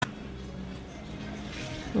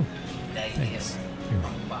Oh, thanks. You're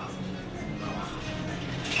welcome.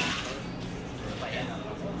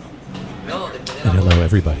 And hello,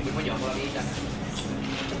 everybody.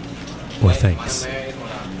 Or thanks.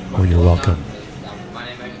 Or you're welcome.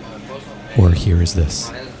 Or here is this.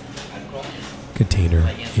 Container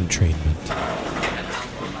entrainment.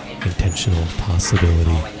 Intentional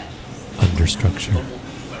possibility under structure.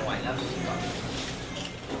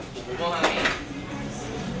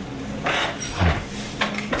 Hi.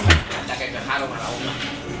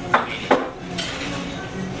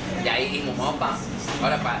 Y ahí dijimos, vamos para.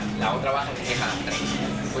 Ahora para la otra baja que es a las 3.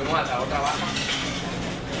 Fuimos a la otra baja.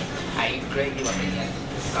 Ahí Craig iba a pelear.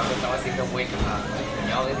 Cuando estaba haciendo huecos el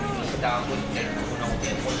cuñado de él, no se estaba muy una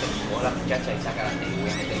mujer porque llegó la muchacha y saca la tele y voy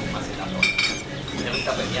a meter un macetazo. Me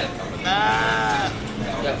gusta pelear, cabrón.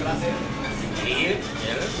 La frase. Y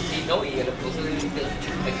el esposo del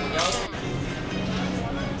cuñado.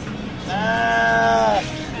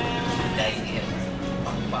 Y ahí dije,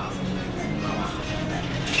 vamos para abajo.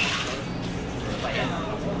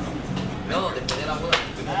 No, después de la boda,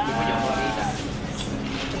 fuimos ya a la vida.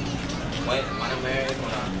 Fue la hermana Mary con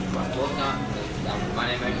la esposa, la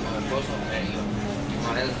hermana Mary con el esposo, y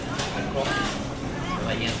con él al cross,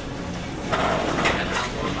 bailando. Cantando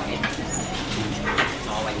por la gente.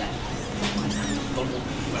 No, bailar. Todo el mundo,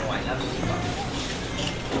 pero bailando.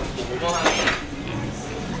 Fuimos a mí.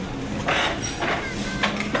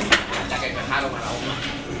 Hasta que dejaron a la una.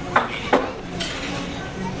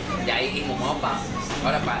 Y ahí dijimos, vamos para.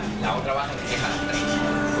 Ahora para la otra baja que es a las 3.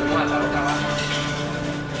 Fuimos a la otra baja.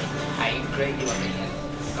 Ahí Craig iba a pelear.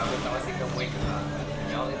 Cuando estaba haciendo huecos al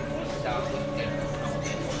cuñado de él, no se estaba muy interno. Una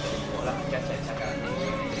mujer porque llegó la muchacha y saca la tele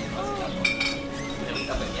y meter un macetazo. Me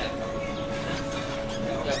gusta pelear, cabrón.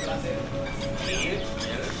 La frase.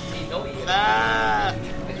 Y no, y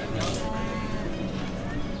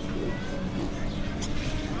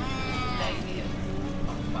ahí dije,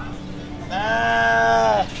 vamos para.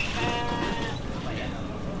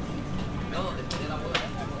 No, después de la boda,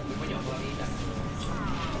 fuimos ya a la vida.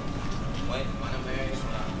 Fue la hermana Mary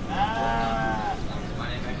con la esposa, la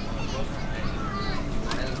hermana Mary con el esposo, y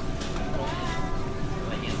con él al cross,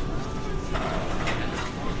 bailando. Cantando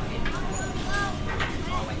por la gente.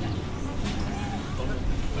 No, bailar. Todo el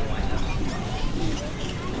mundo, pero bailando.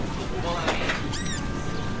 Fuimos a mí.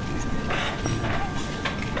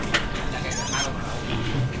 Hasta que dejaron a la una.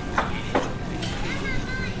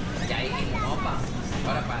 Y ahí dijimos, vamos para.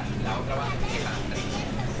 Ahora para la otra baja que es a las 3.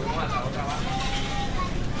 Fuimos a la otra baja.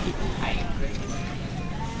 Ahí Craig iba a pelear.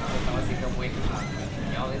 Cuando estaba haciendo huecos al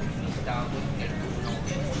cuñado de él, no se estaba muy interno. Una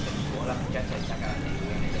mujer porque llegó la muchacha y saca la tele y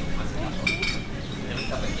voy a meter un macetazo. Me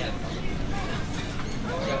gusta pelear, cabrón.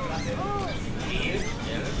 La frase.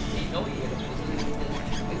 Y no, y el esposo del cuñado.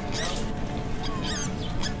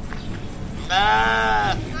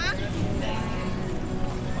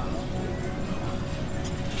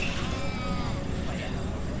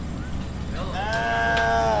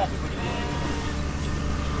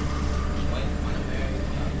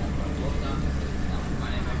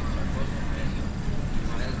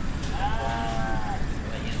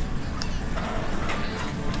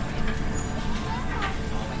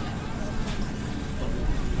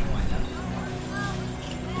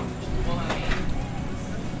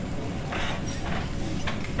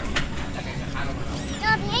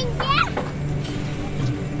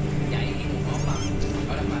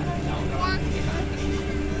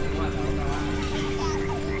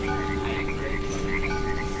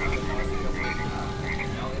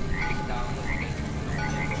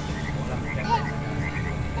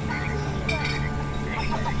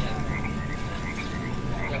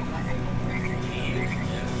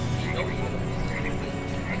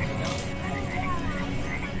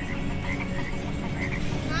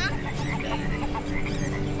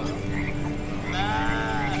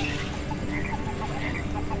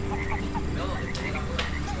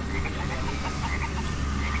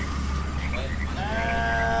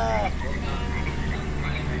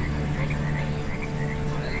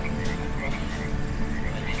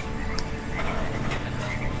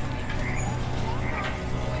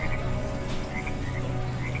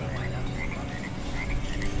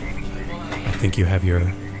 I think you have your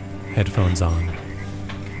headphones on.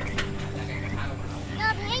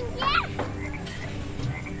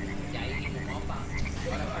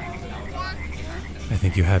 I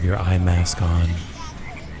think you have your eye mask on.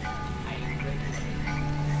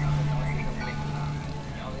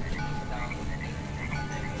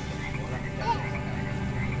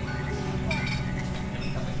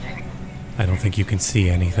 I don't think you can see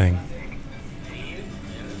anything.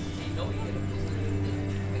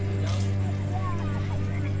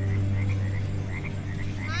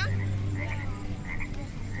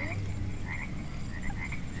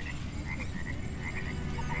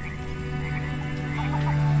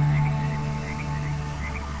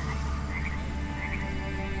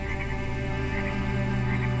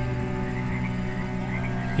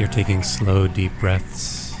 You're taking slow, deep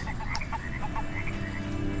breaths.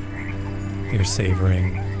 You're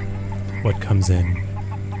savoring what comes in.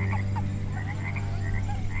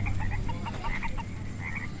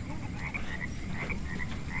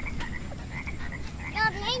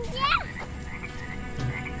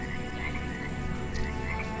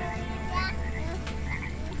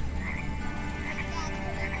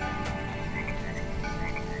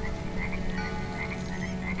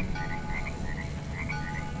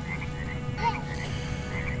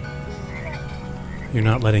 You're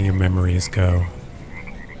not letting your memories go.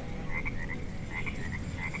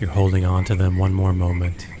 You're holding on to them one more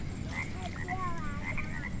moment.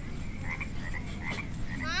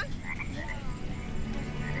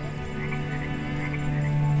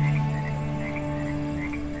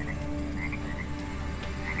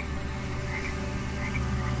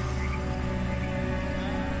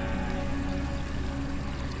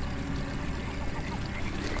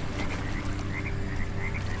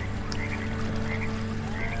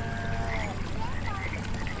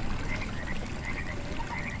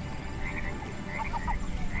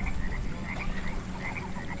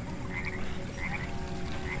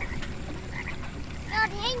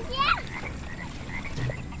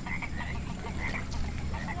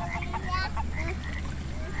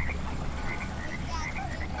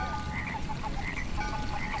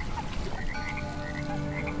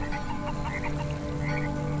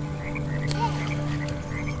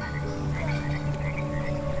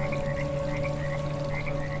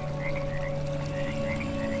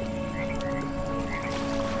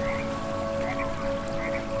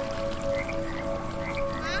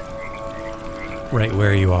 Right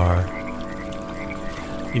where you are,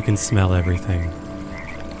 you can smell everything.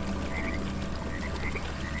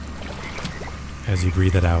 As you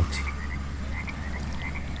breathe it out,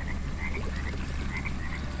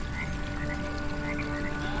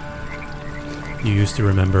 you used to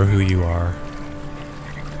remember who you are.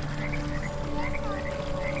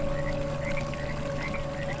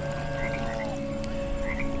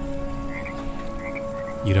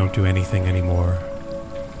 You don't do anything anymore.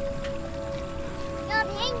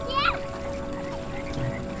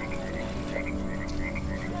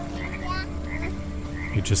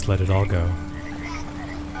 You just let it all go.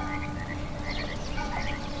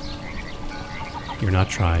 You're not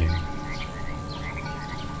trying.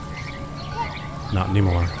 Not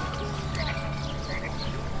anymore.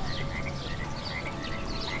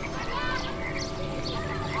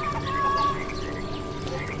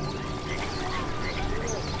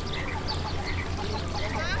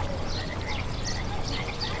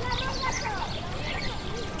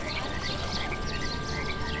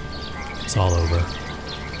 It's all over.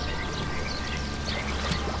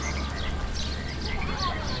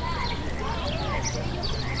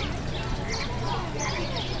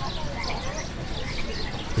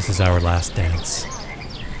 This is our last dance.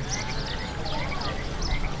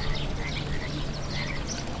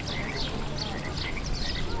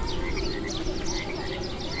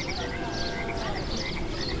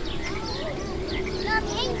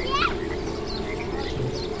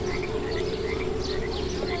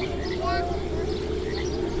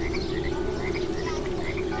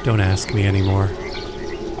 Don't ask me anymore.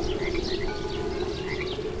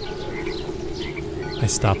 I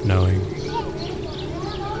stopped knowing.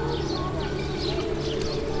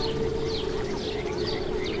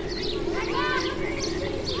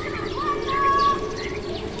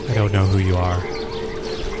 I don't know who you are.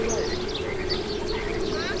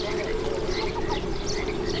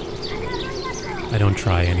 I don't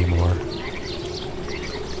try anymore.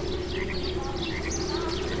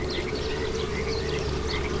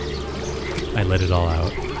 I let it all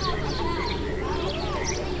out.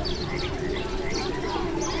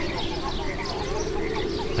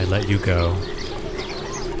 I let you go.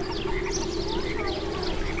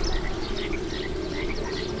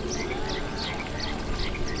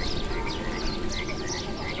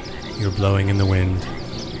 You're blowing in the wind.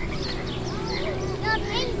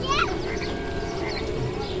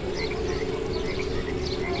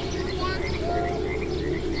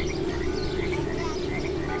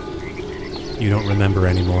 You don't remember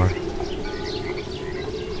anymore.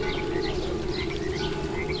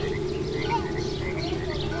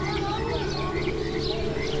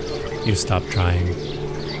 You stopped trying.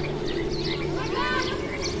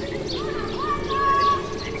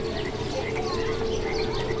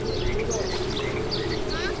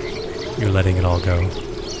 You're letting it all go.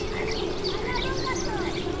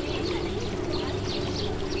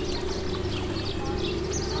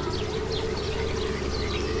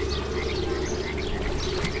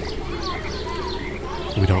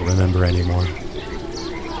 We don't remember anymore.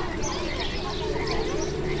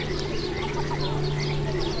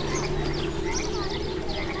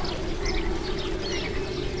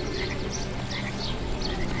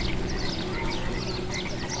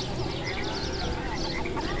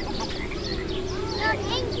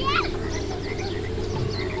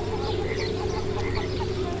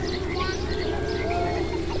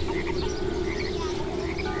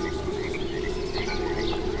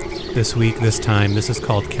 This week, this time, this is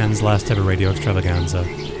called Ken's Last Ever Radio Extravaganza.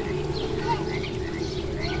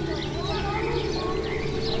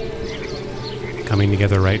 Coming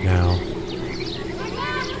together right now.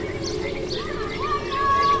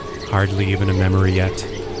 Hardly even a memory yet.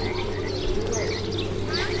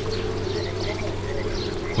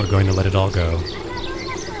 We're going to let it all go.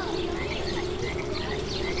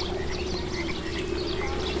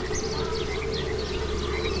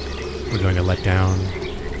 We're going to let down.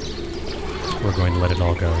 We're going to let it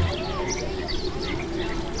all go.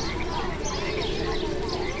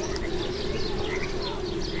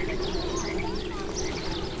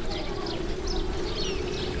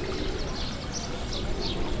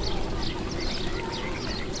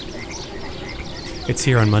 It's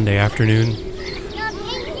here on Monday afternoon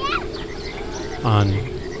on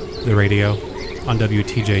the radio on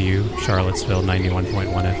WTJU, Charlottesville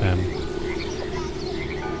 91.1 FM.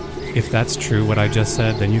 If that's true, what I just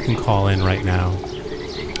said, then you can call in right now.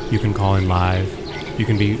 You can call in live. You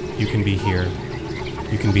can be here.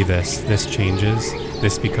 You can be this. This changes.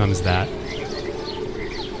 This becomes that.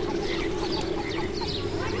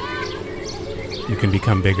 You can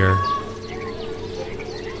become bigger.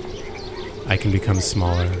 I can become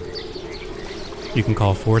smaller. You can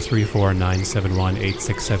call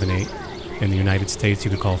 434-971-8678. In the United States, you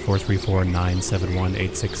could call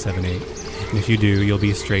 434-971-8678. And if you do, you'll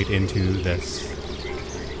be straight into this.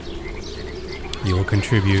 You will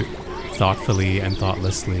contribute thoughtfully and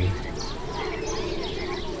thoughtlessly.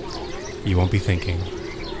 You won't be thinking.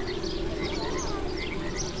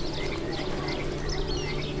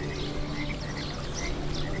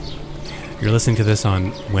 You're listening to this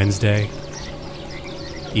on Wednesday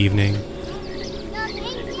evening.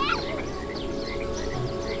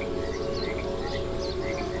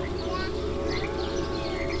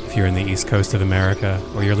 If you're in the East Coast of America,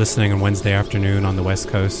 or you're listening on Wednesday afternoon on the West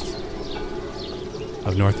Coast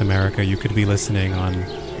of North America, you could be listening on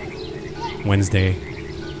Wednesday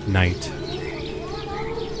night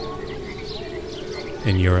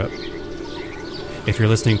in Europe. If you're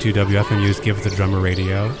listening to WFMU's Give the Drummer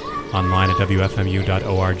Radio, online at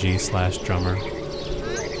wfmu.org/drummer.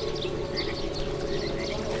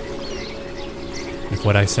 If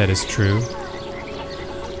what I said is true,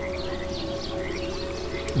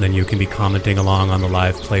 then you can be commenting along on the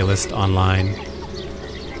live playlist online.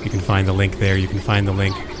 You can find the link there. You can find the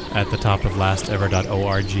link at the top of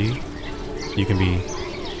lastever.org. You can be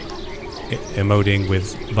emoting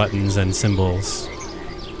with buttons and symbols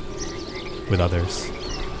with others.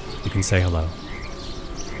 You can say hello.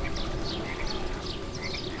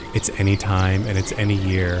 It's any time and it's any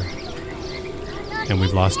year, and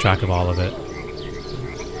we've lost track of all of it.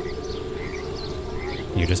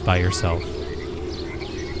 You're just by yourself.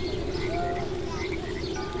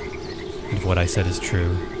 If what I said is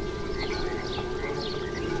true,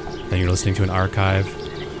 then you're listening to an archive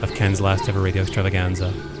of Ken's Last Ever Radio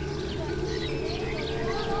Extravaganza,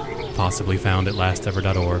 possibly found at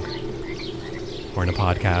lastever.org, or in a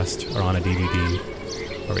podcast, or on a DVD,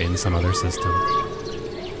 or in some other system.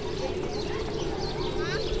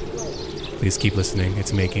 Please keep listening.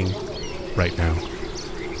 It's making right now.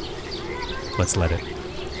 Let's let it.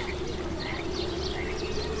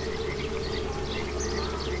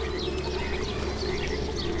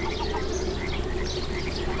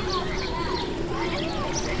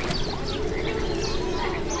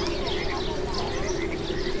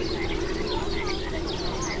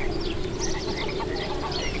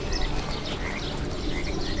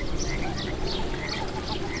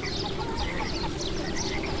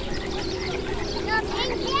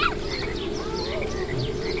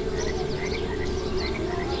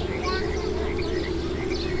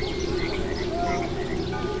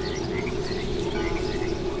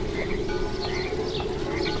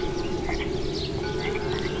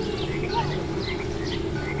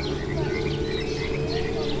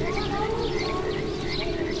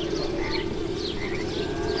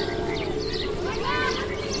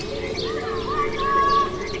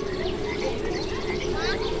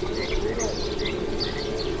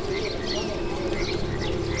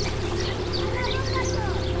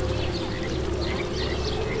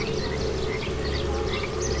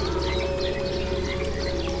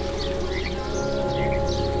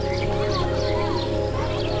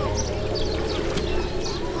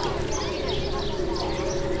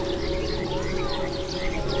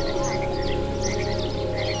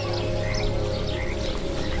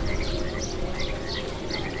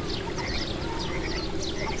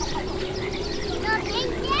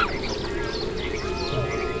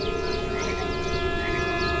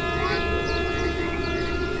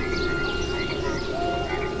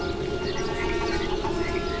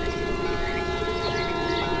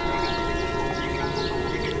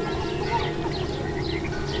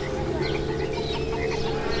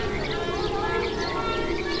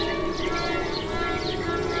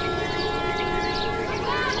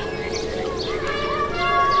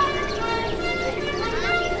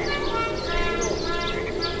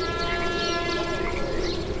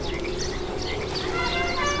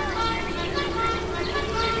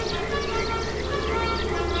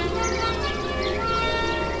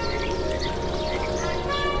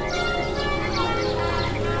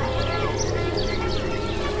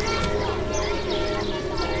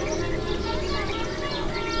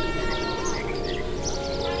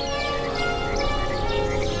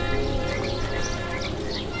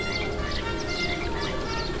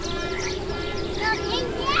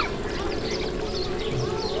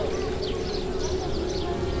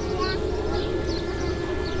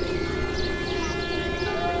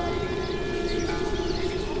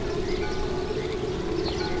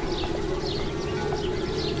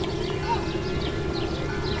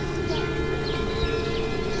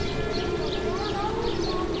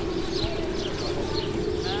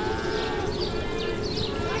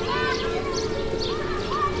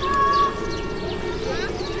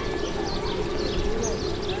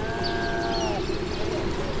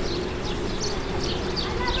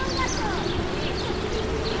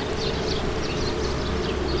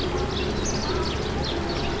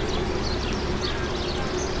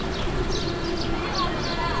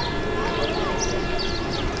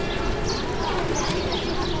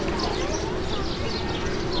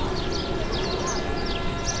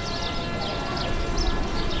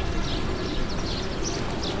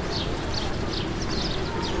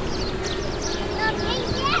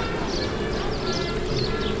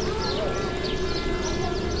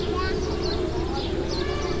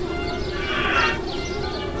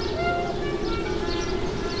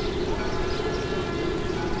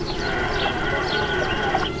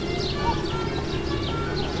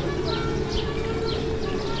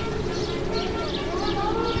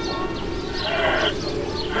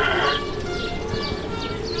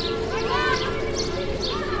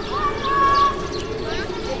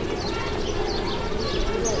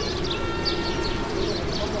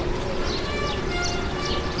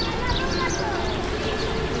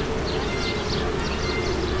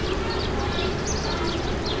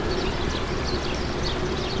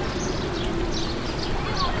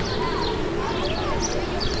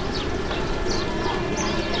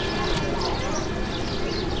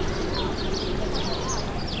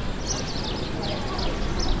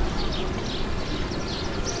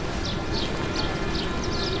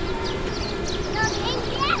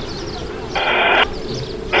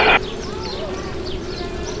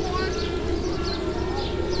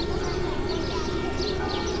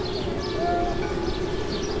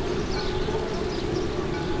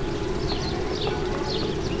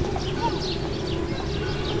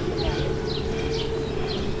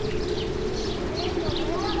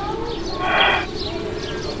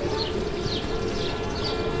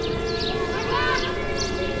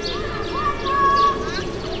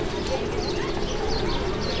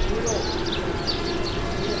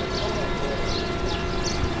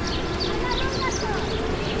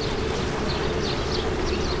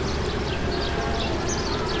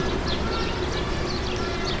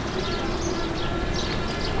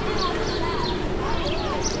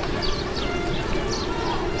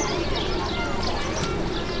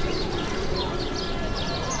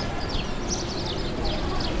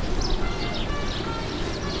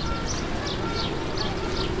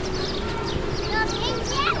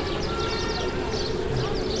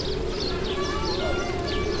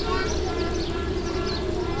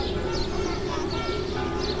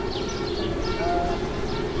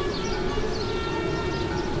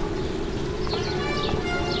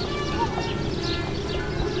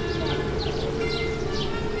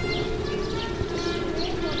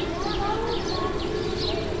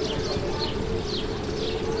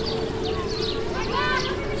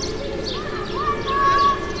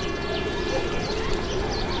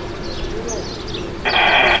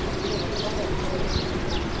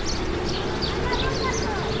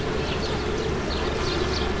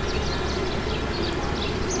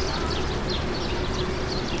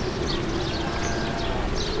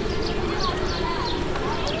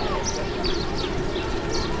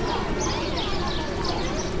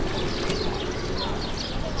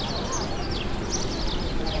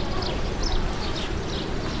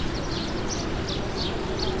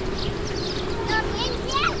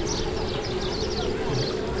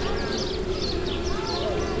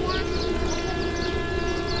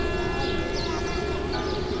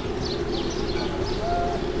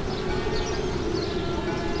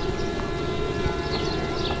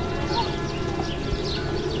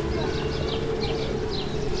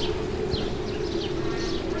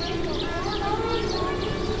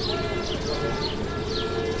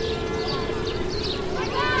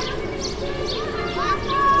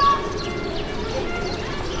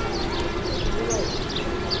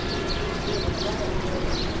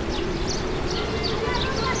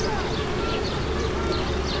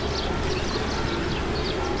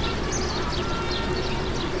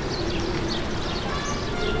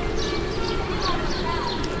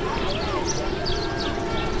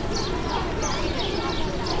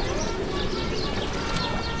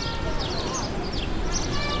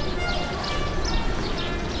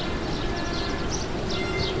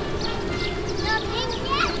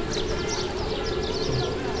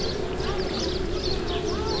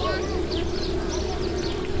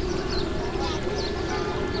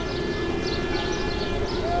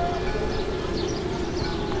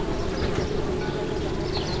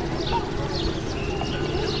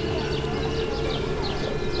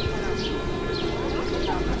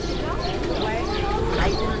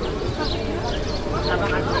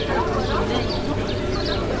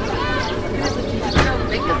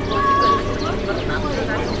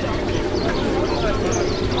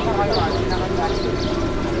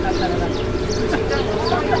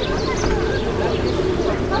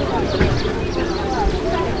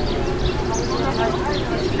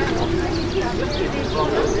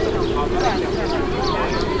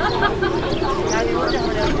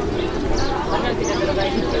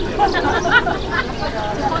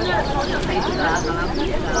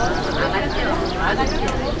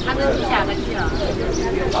 아가씨, 아가씨요.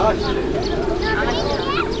 아가씨요.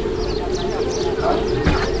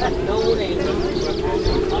 너무네.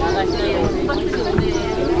 아가씨, 버스가 오네.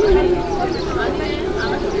 아니, 아가씨,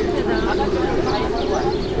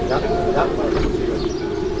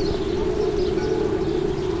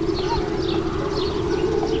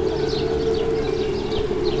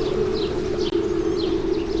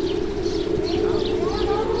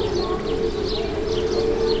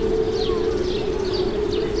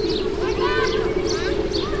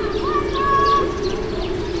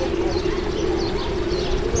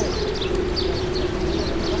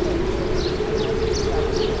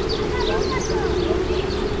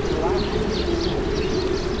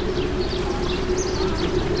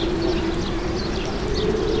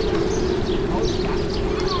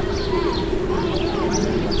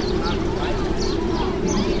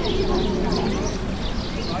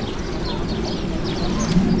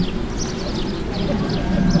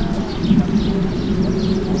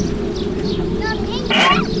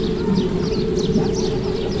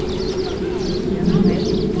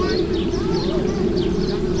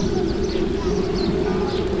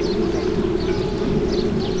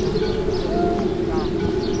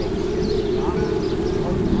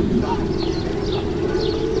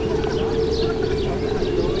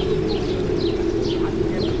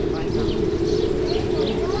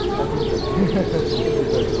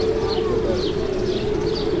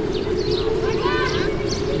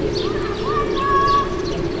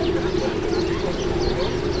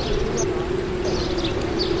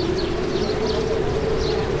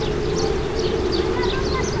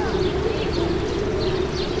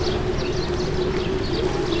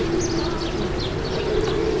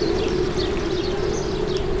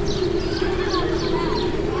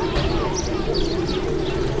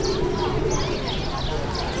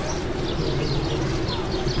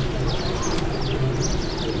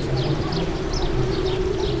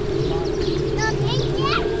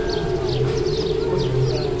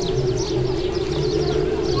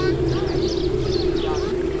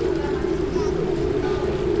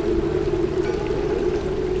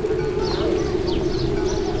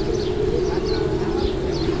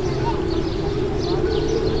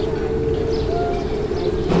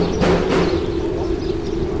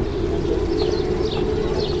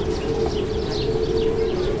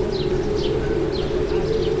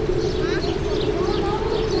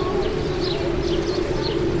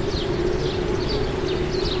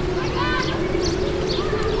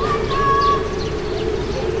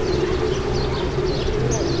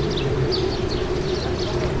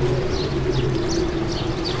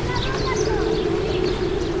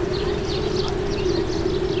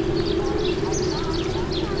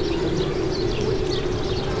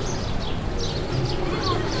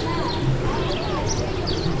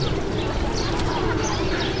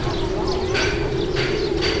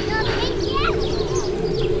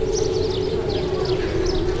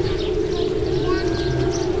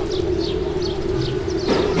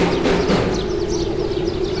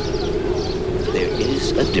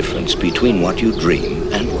 difference between what you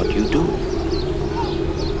dream and what you do.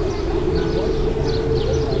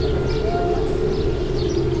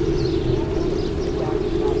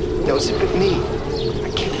 No, it's but me. I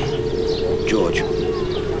can't. George,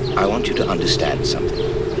 I want you to understand something.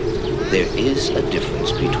 There is a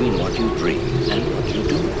difference between what you dream and what you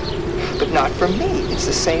do. But not for me. It's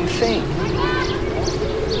the same thing.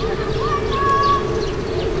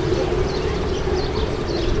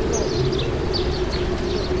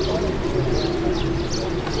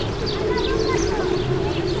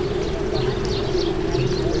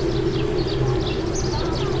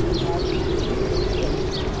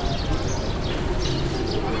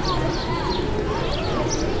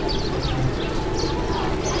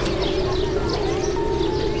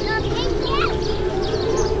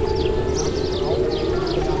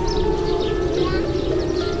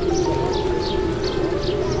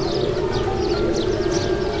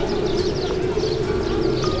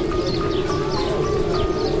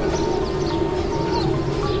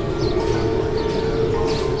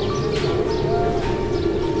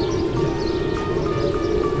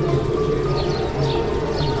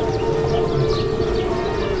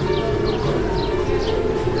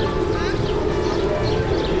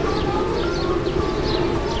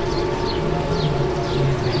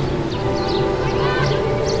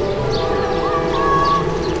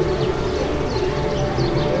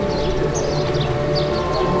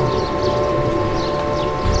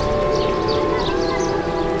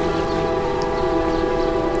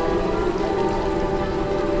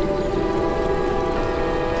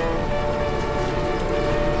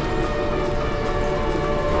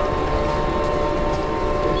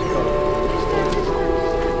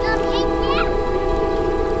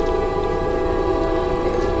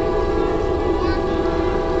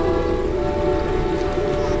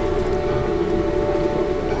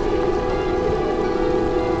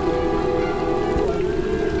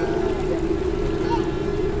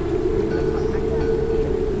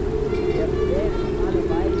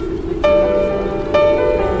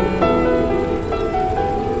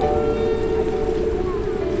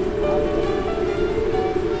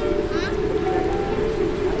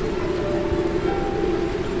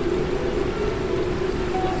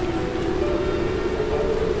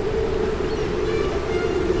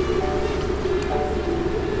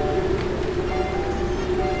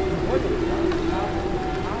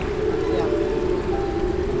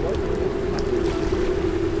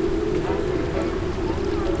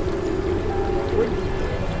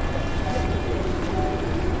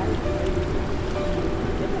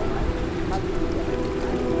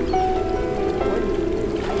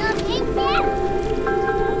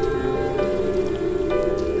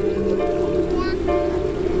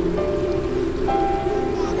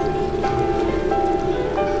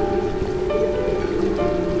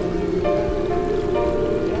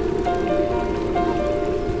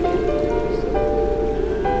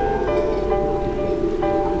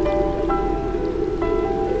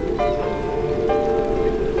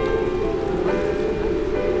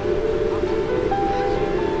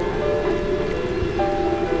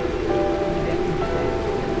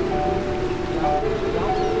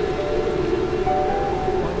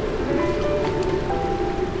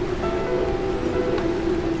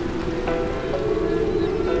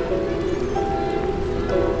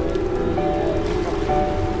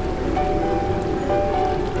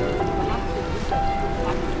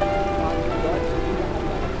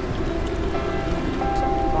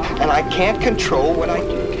 can't control what I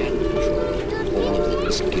do. You can control all of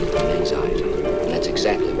this guilt and anxiety. And that's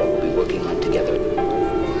exactly what we'll be working on together.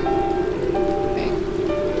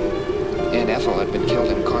 Aunt Ethel had been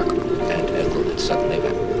killed in a car. And Ethel had suddenly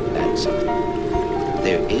had something.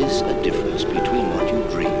 There is a difference between what you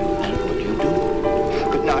dream and what you do.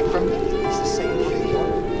 But not from me. It's the same thing.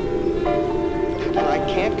 And I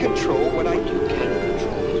can't control what I do. You can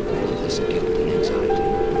control all of this guilt and anxiety.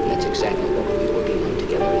 And that's exactly what we'll be working on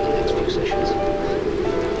together in the next few sessions.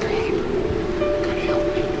 Dave, gotta help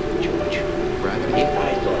me. George. Gravity? If I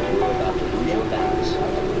thought you were about to lose your balance,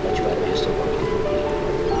 but you had a pistol.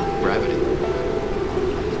 Gravity.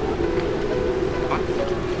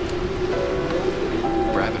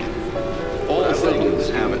 Gravity. All things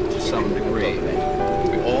have it to some degree. We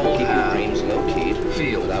all Keep your have dreams low-keyed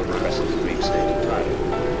fields without around pressing us. the dream state. We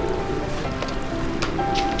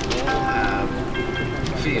all have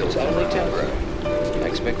fields It's only around us. temporary. I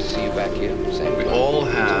expect to see you back here. Same We place. all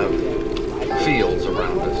have fields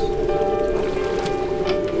around us.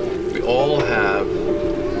 We all have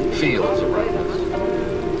fields around us.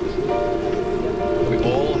 We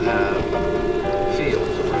all have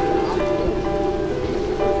fields around us.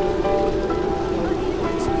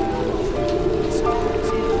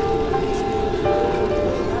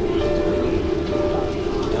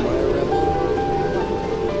 Am I a rebel?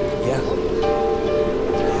 Yeah.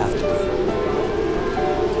 I have to be.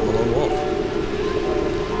 I'm a lone wolf.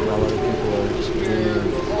 While other people are dreaming of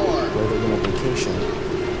where they're going to vacation,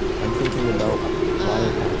 I'm thinking about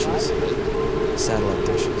wire patches, satellite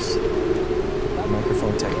dishes,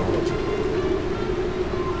 microphone technology.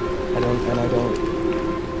 I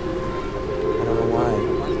don't know why.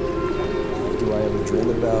 Do I ever dream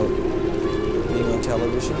about being on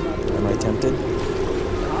television? Am I tempted?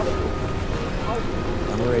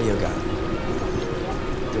 I'm a radio guy.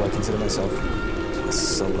 Do I consider myself a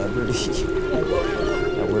celebrity?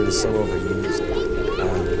 That word is so overused.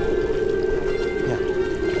 Yeah.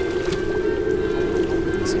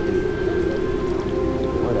 Yes, I do.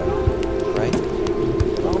 Whatever, right?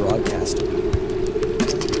 I'm a broadcaster.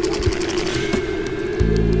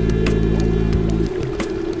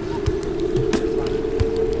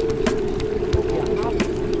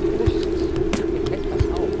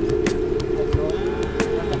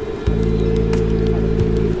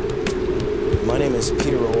 My name is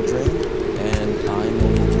Peter Oldring, and I'm a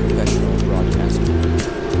professional broadcaster.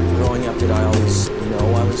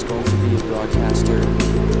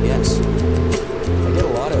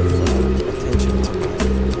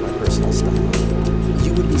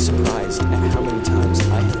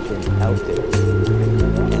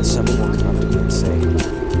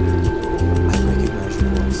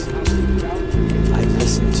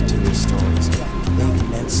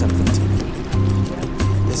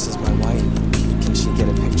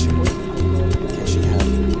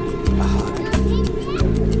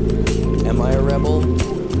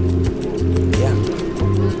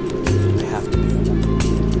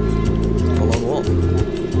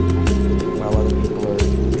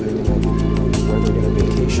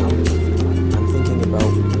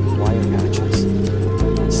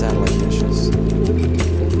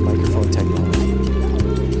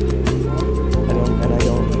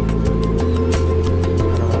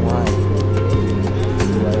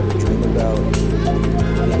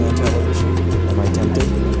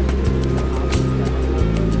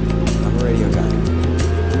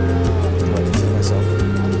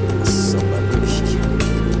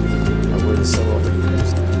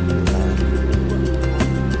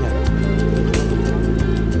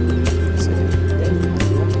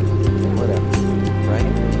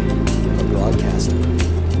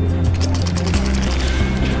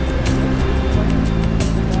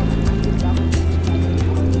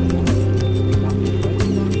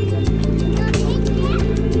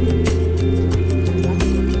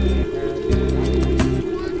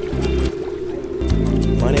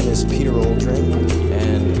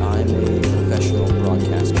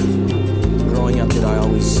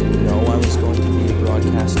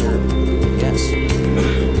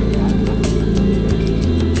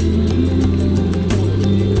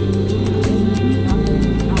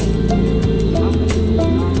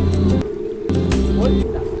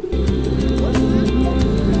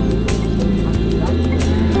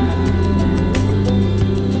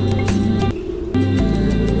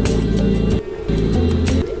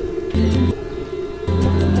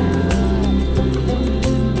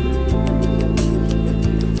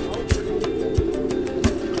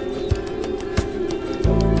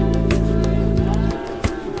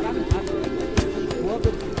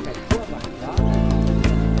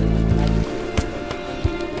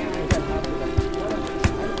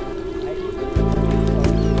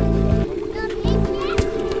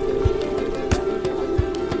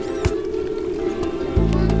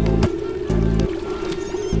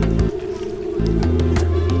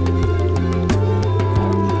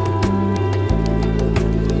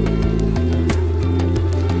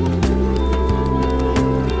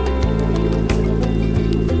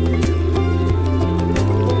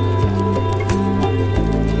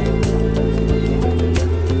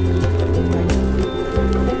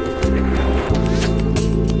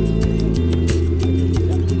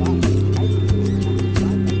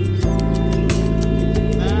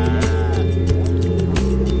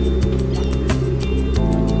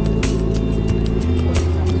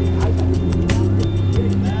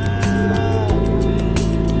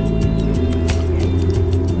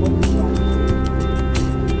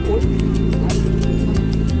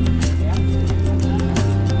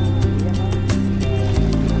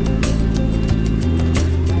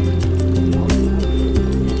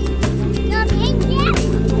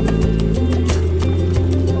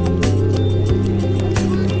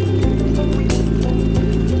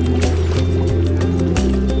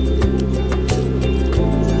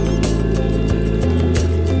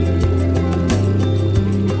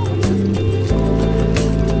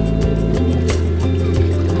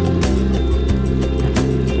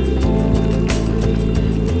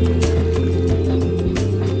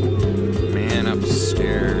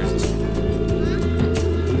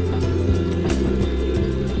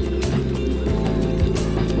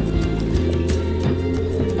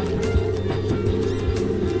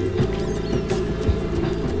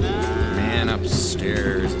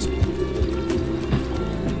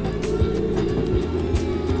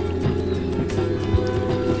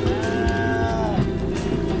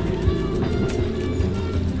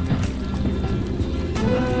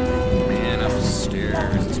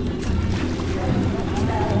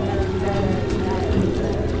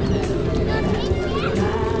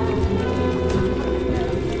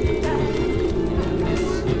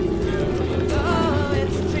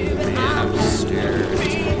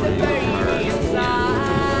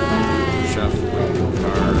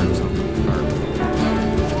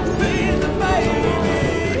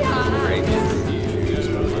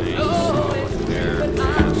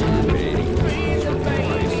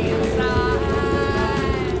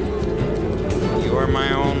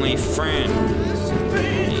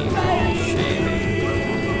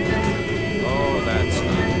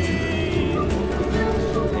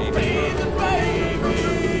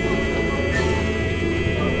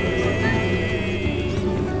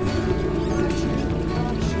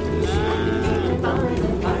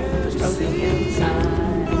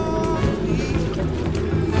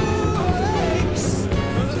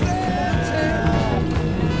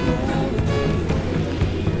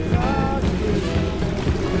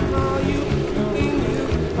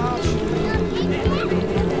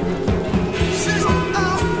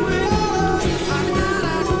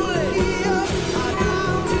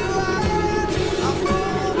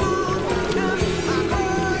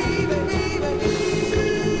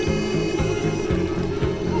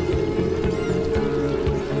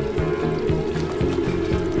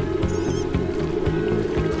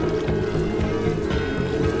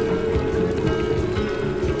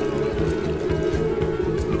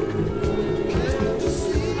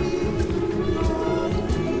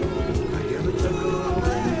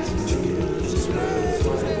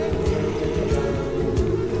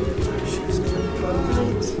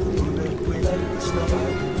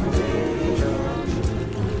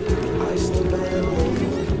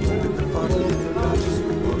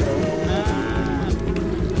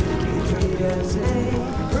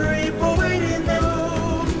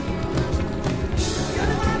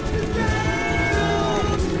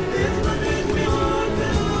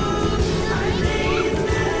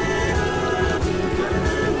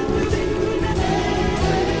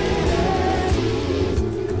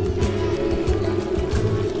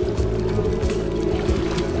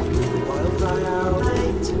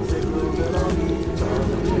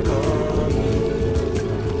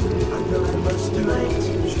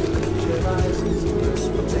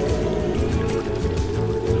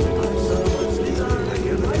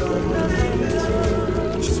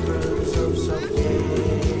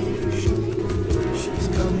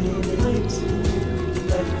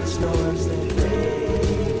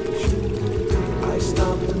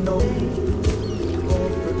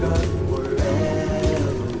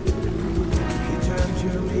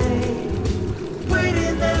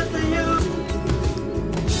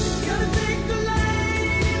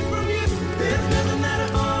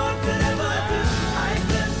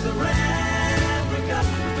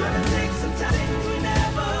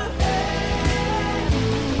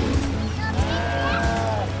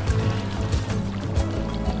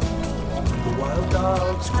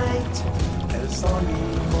 looks great as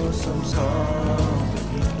longing for some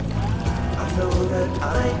company. I know that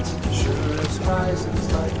I ain't sure as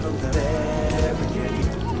rises like a navigate.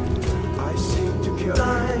 I seem to cure the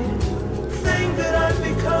thing that I've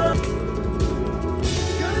become.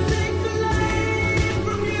 Gonna take the light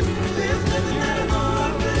from you. There's nothing that I'm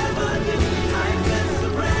more could ever do. I can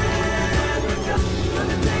surrender just, but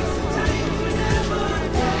it takes some time to never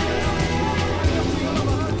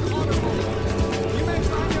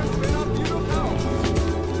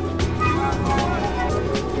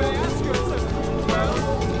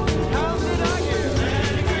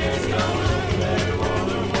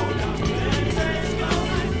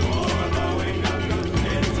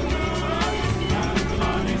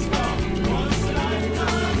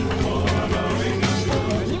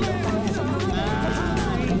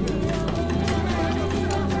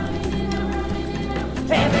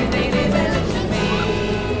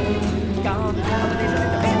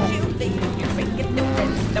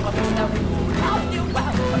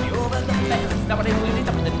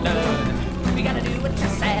we gotta do it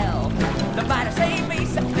yourself. Somebody save me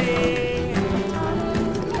something.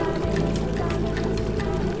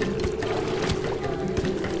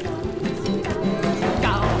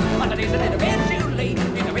 Gone underneath the little bed you laid.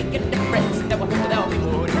 You're making a difference. Never without me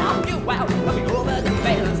more. Help you out. Coming over the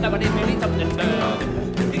fence. Somebody really something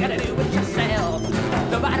done. You gotta do it yourself.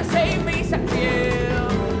 Somebody save me something.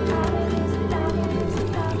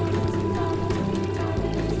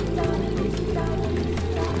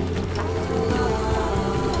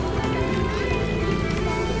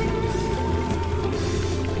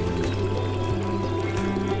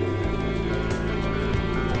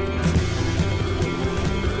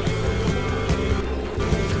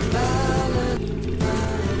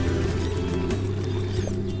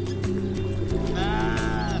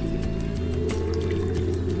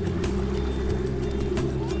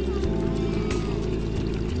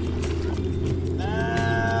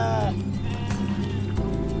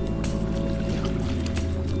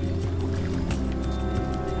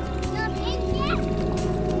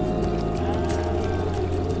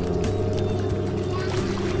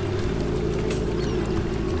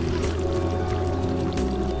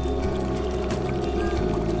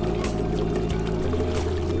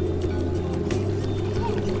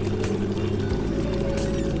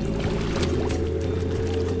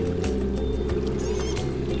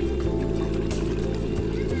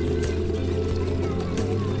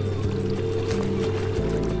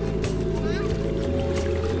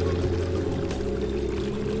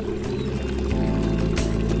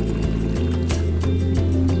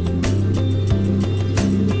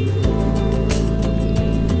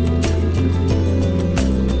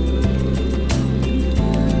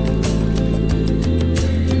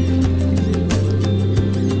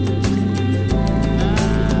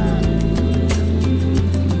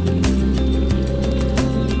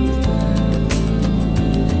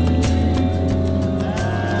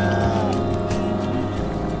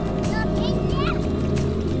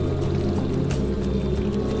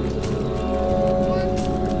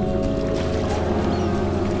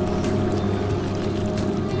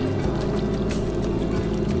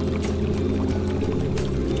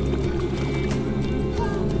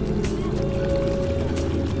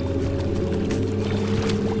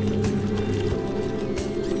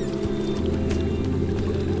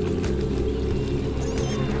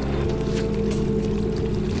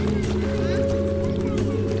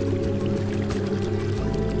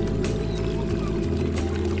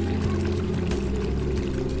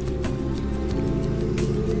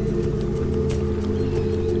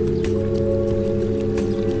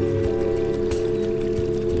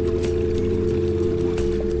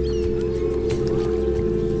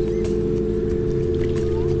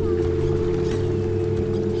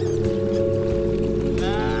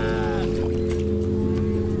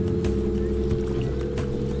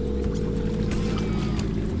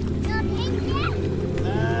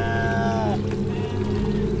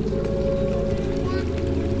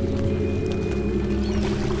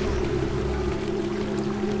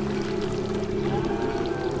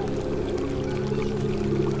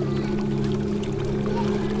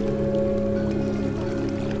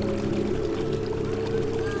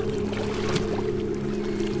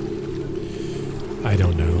 I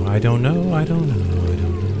don't know. I don't know. I don't know. I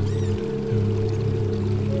don't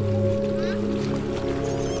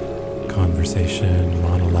know. Conversation,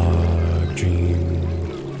 monologue, dream,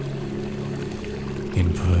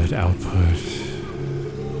 input, output,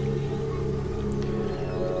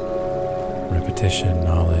 repetition,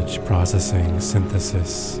 knowledge, processing,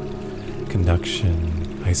 synthesis,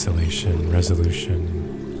 conduction, isolation, resolution.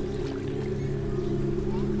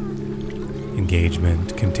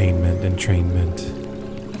 engagement, containment, entrainment.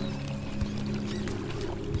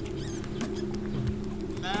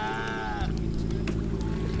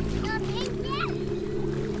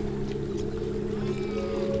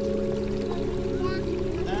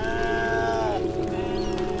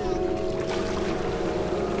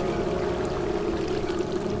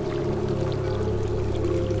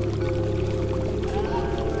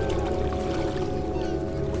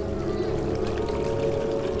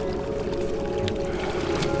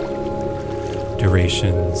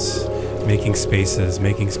 Durations, making spaces,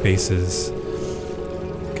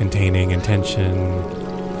 containing intention,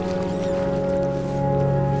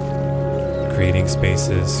 creating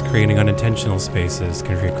spaces, creating unintentional spaces,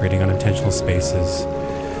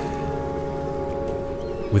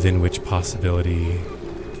 within which possibility,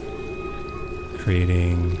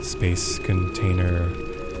 creating space container,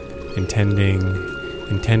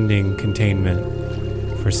 intending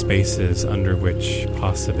containment for spaces under which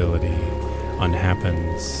possibility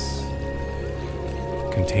unhappens,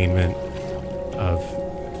 containment of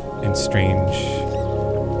estrange,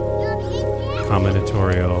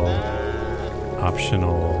 combinatorial,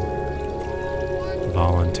 optional,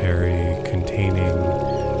 voluntary, containing,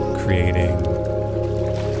 creating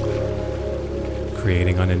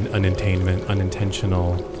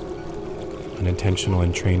unintentional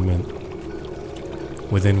entrainment,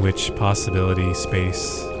 within which possibility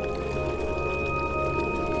space,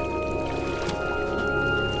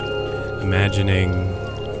 imagining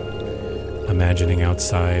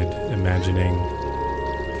outside, imagining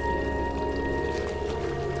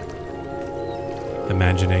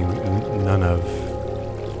none of,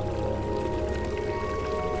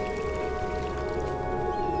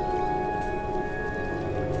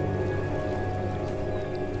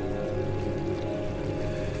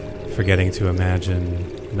 forgetting to imagine,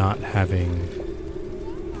 not having,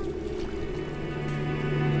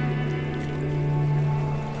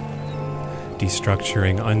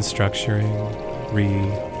 destructuring, unstructuring,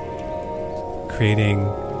 creating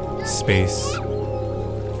space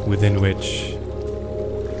within which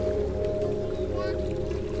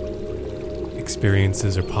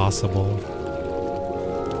experiences are possible,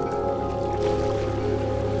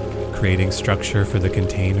 creating structure for the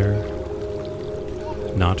container,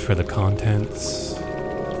 not for the contents,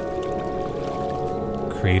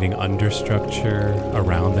 creating understructure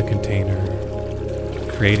around the container,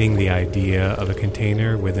 creating the idea of a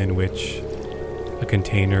container within which a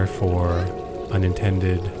container for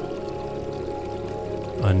unintended,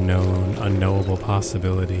 unknown, unknowable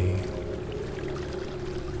possibility,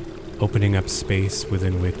 opening up space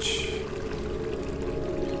within which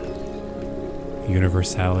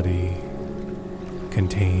universality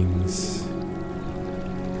contains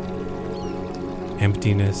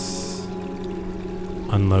emptiness,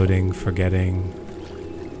 unloading, forgetting,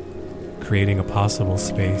 creating a possible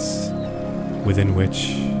space within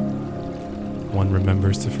which one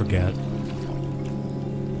remembers to forget.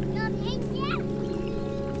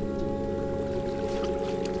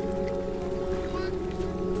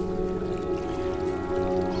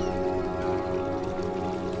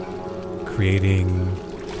 Creating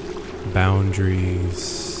boundaries,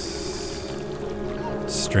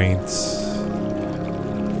 strengths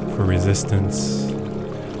for resistance,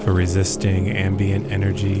 for resisting ambient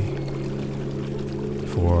energy,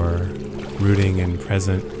 for rooting in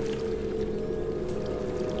present,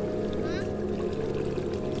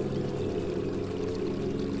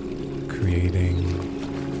 creating,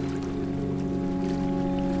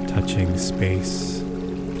 touching space,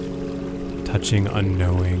 touching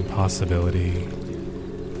unknowing possibility,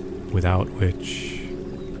 without which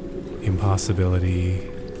impossibility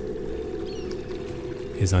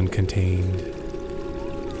is uncontained,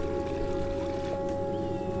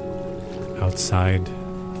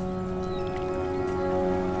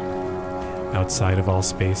 outside of all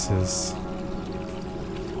spaces,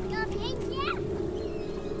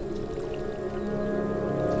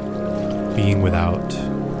 being without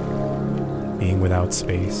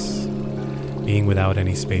space, being without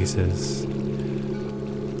any spaces,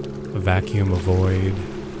 a vacuum, a void,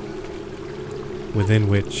 within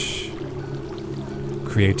which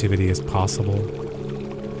creativity is possible,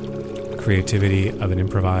 creativity of an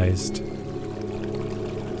improvised,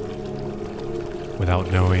 without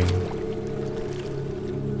knowing,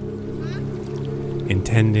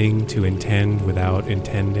 intending to intend without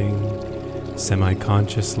intending,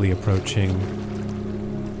 semi-consciously approaching,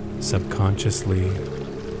 subconsciously,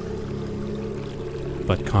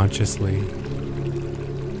 but consciously,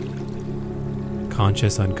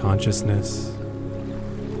 conscious unconsciousness,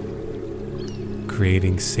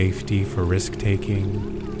 creating safety for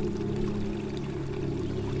risk-taking,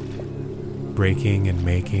 breaking and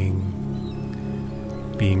making,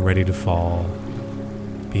 being ready to fall,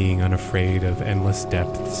 being unafraid of endless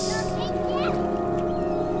depths,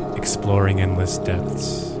 exploring endless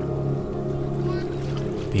depths,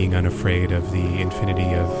 being unafraid of the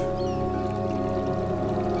infinity of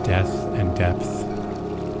death and depth,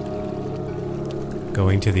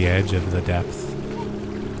 going to the edge of the depth,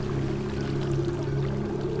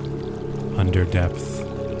 under depth,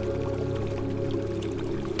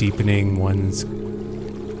 deepening one's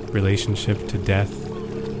relationship to death,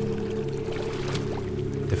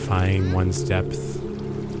 defying one's depth,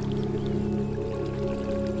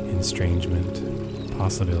 estrangement,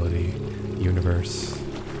 possibility, universe,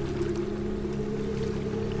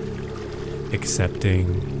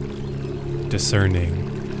 accepting, discerning,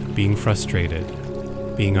 being frustrated,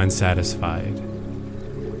 being unsatisfied,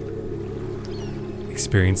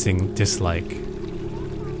 experiencing dislike,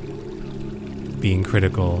 being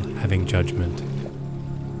critical, having judgment,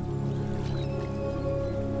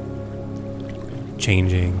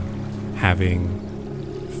 changing, having,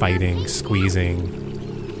 fighting, squeezing,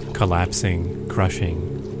 collapsing, crushing,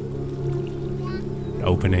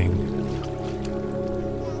 opening,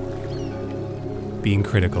 being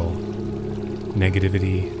critical,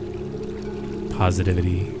 negativity,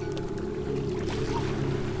 positivity,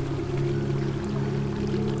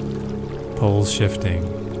 poles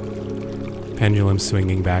shifting, pendulum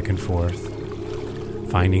swinging back and forth,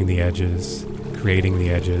 finding the edges, creating the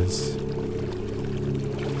edges,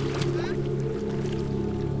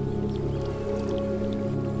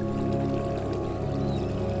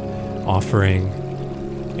 offering,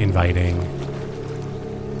 inviting,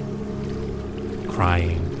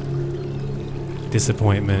 crying,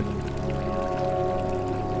 disappointment,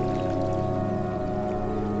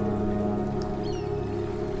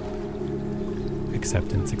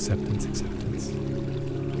 acceptance, acceptance, acceptance.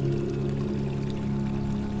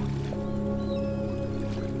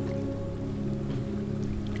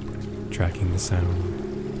 Tracking the sound,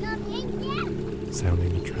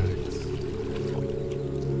 sounding the tracks,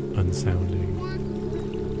 unsounding,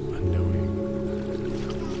 unknowing,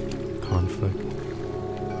 conflict,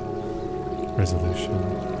 resolution,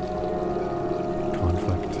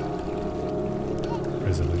 conflict,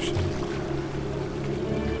 resolution,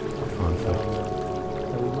 conflict,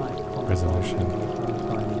 resolution.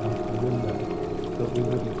 But we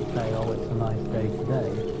wouldn't say, oh, it's a nice day today,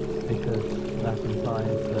 because that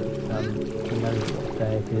implies that he knows what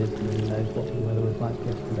day it is and he knows what the weather was like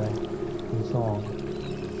yesterday, and so on.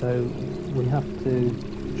 So we have to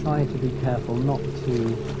try to be careful not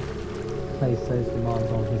to place those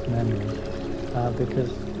demands on his memory,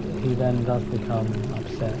 because he then does become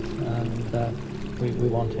upset, and we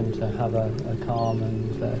want him to have a calm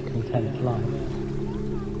and content life.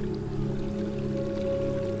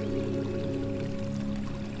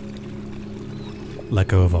 Let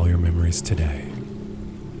go of all your memories today.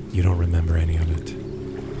 You don't remember any of it.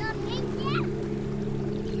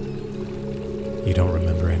 You don't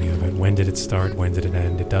remember any of it. When did it start? When did it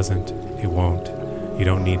end? It doesn't. It won't. You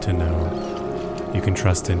don't need to know. You can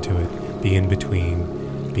trust into it. Be in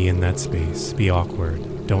between. Be in that space. Be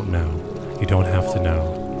awkward. Don't know. You don't have to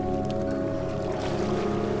know.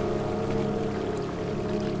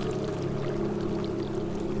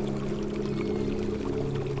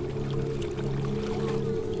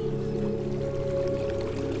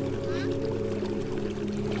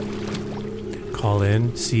 Call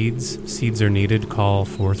in. Seeds are needed. Call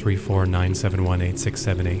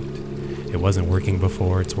 434-971-8678. It wasn't working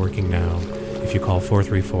before. It's working now. If you call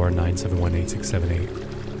 434-971-8678.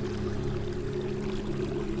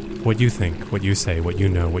 What you think, what you say, what you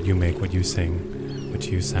know, what you make, what you sing, what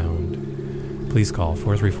you sound. Please call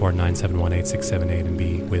 434-971-8678 and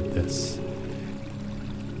be with this.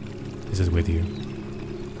 This is with you.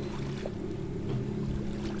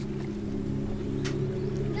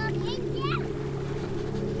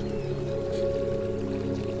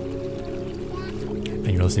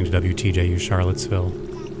 And you're listening to WTJU Charlottesville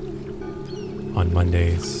on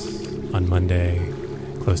Monday,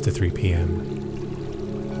 close to 3 p.m.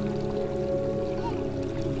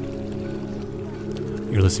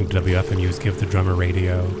 You're listening to WFMU's Give the Drummer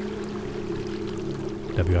Radio,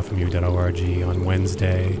 WFMU.org on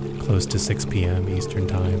Wednesday, close to 6 p.m. Eastern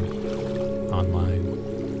Time, online.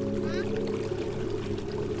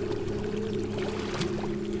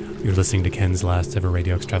 You're listening to Ken's Last Ever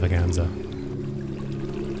Radio Extravaganza.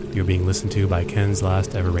 You're being listened to by Ken's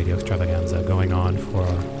Last Ever Radio Extravaganza, going on for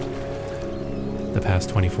the past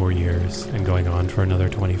 24 years and going on for another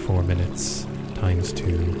 24 minutes times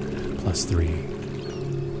 2 plus 3.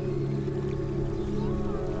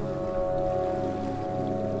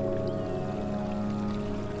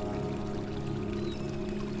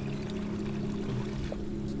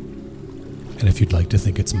 And if you'd like to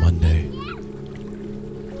think it's Monday,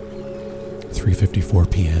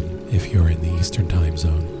 3:54 p.m. if you're in the Eastern Time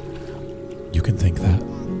Zone, you can think that.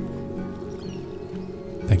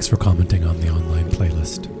 Thanks for commenting on the online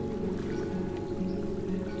playlist.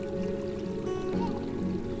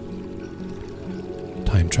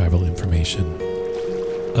 Time travel information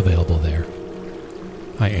available there.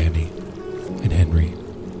 Hi Annie, and Henry,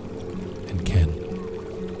 and Ken,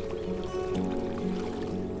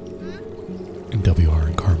 and WR,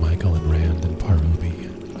 and Carmichael, and Rand, and Parubi,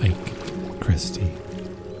 and Ike, Christy,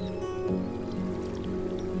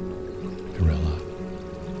 Gorilla,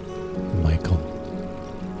 and Michael,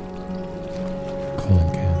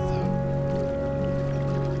 Cole Cantho,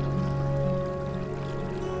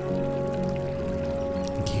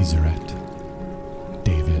 and Kizeret,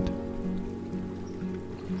 David,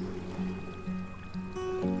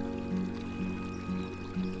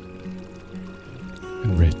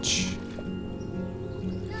 and Rich,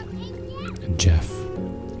 and Jeff,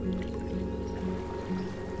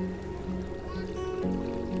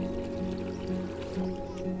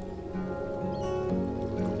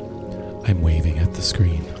 I'm waving at the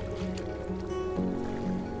screen.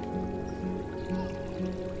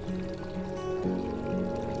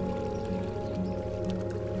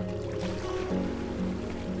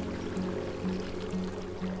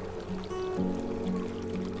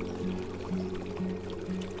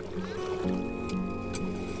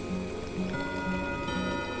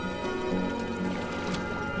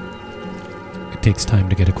 It takes time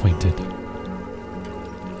to get acquainted.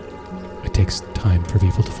 It takes time for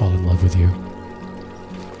people to fall in love with you.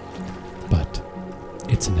 But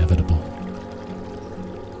it's inevitable.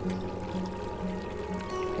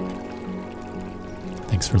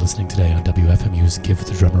 Thanks for listening today on WFMU's Give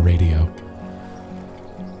the Drummer Radio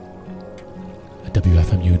at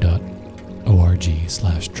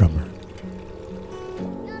wfmu.org/drummer.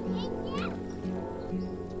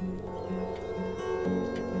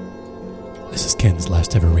 This is Ken's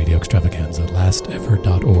last ever radio extravaganza,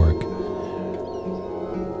 lastever.org.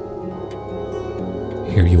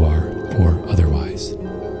 Here you are, or otherwise.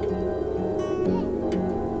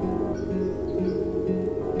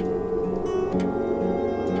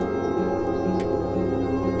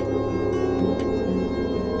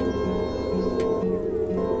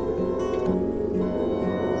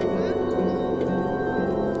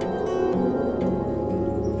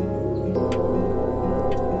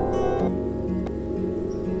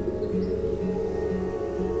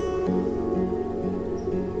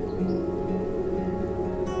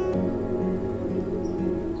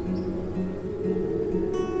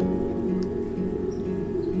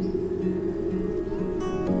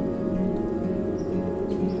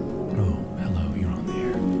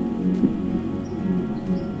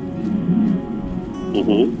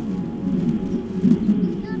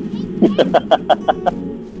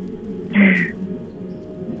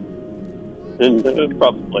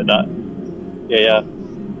 Probably not. Yeah.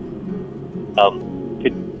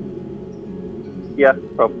 Yeah,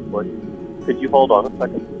 probably. Could you hold on a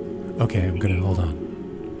second? Okay, I'm gonna hold on.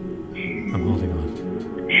 I'm holding on.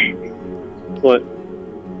 What?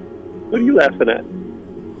 What are you laughing at?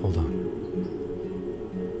 Hold on.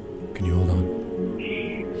 Can you hold on?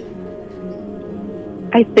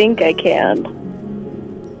 I think I can.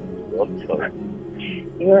 I'm sorry.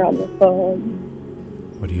 You're on the phone.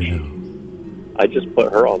 What do you know? I just put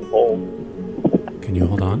her on hold. Can you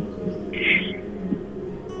hold on?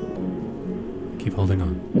 Keep holding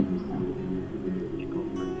on.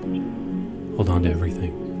 Hold on to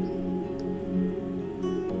everything.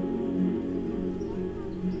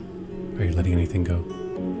 Are you letting anything go?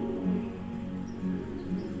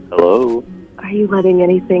 Hello? Are you letting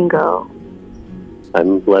anything go?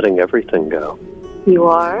 I'm letting everything go. You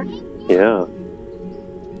are? Yeah.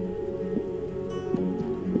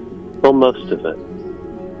 Well, most of it.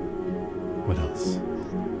 What else?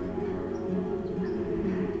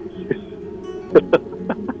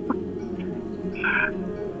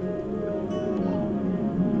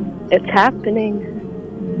 It's happening.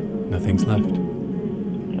 Nothing's left.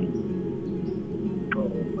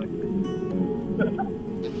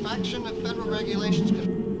 Infraction of federal regulations.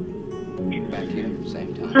 Back here,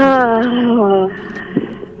 same time.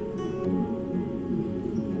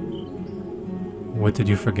 What did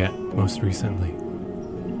you forget most recently?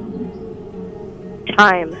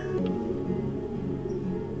 Time.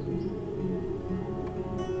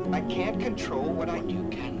 I can't control what I do. You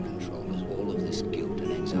can control is all of this guilt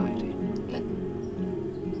and anxiety.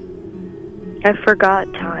 I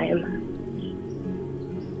forgot time.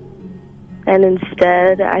 And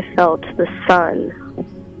instead, I felt the sun.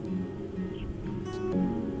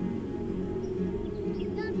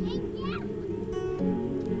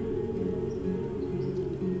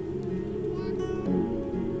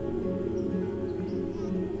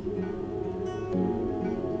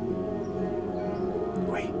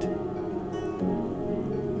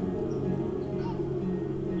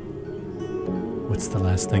 What's the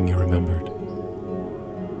last thing you remembered?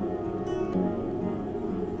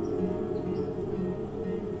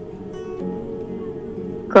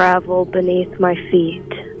 Gravel beneath my feet.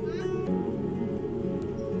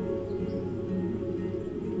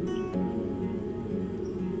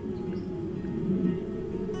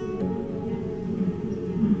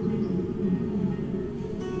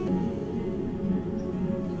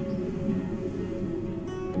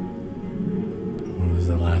 What was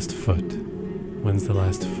the last foot? When's the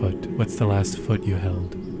last foot? What's the last foot you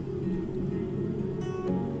held?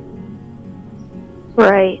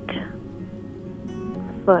 Right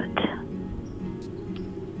foot.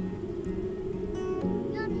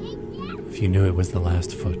 If you knew it was the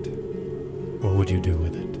last foot, what would you do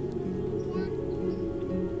with it?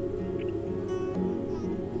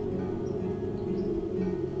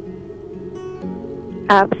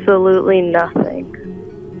 Absolutely nothing.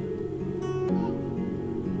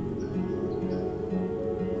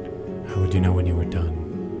 How would you know when you were done?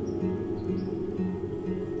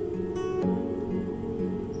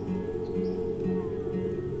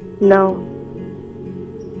 No.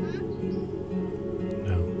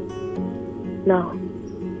 No. No.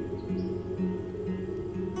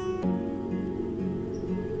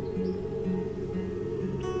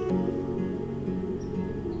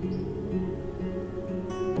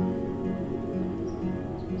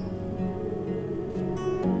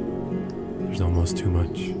 There's almost too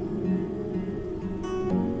much.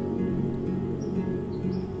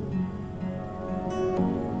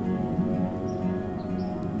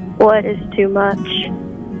 What is too much?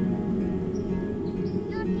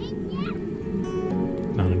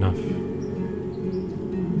 Not enough.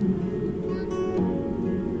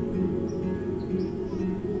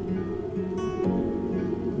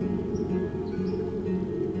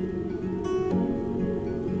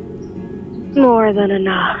 More than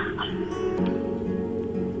enough.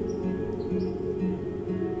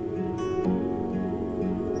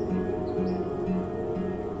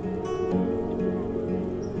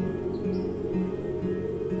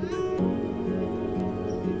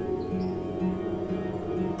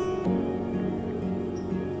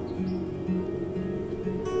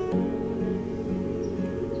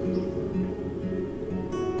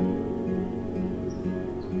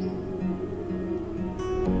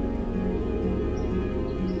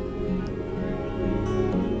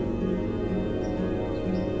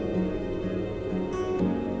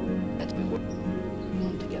 Let's work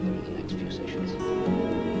together in the next few sessions.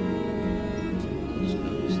 Just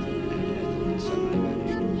noticed that everything had suddenly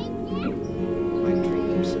vanished. My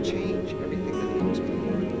dreams change everything that comes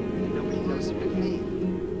before. Nobody knows it but me.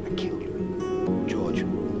 I killed her. George,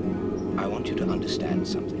 I want you to understand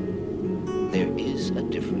something. There is a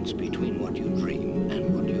difference between what you dream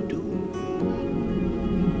and what you do.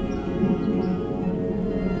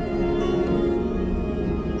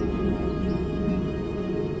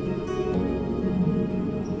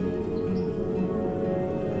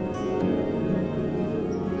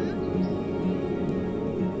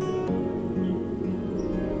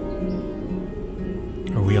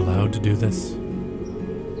 Are we allowed to do this?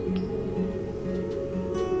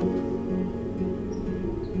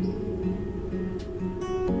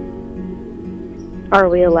 Are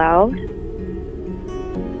we allowed?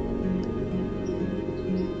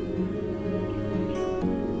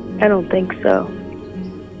 I don't think so.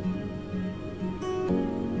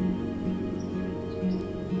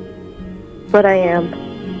 But I am.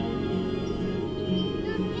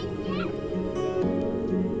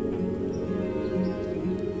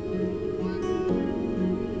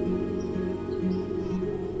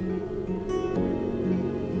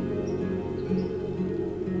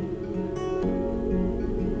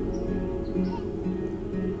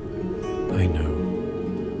 I know.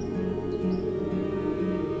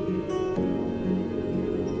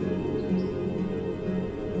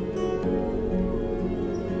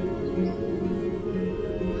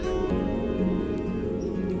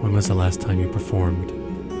 When was the last time you performed?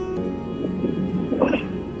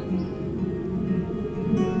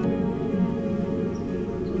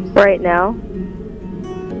 Right now?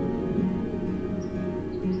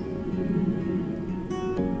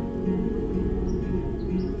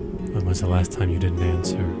 When was the last time you didn't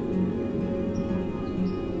answer?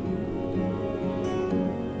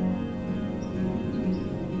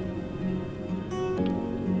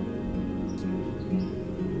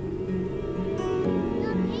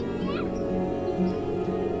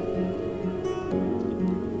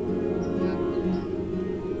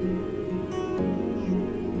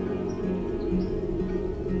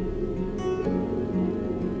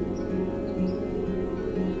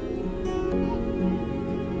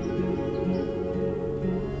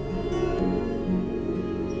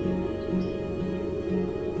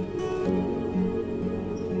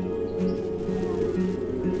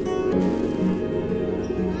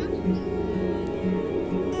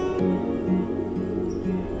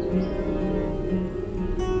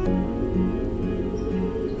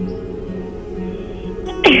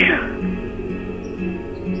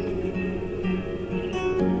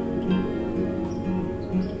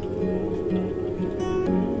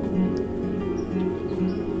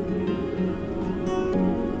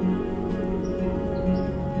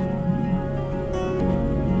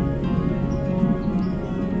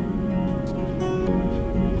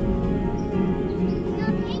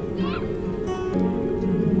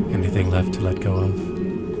 anything left to let go of?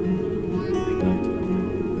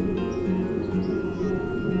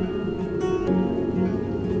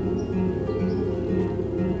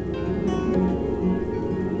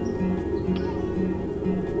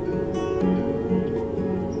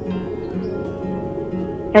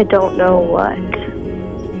 I don't know what.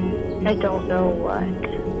 I don't know what.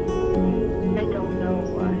 I don't know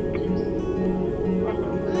what. I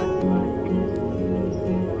don't know what.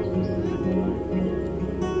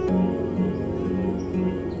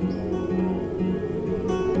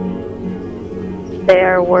 They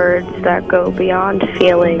are words that go beyond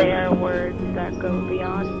feeling. They are words that go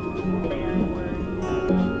beyond. They are words.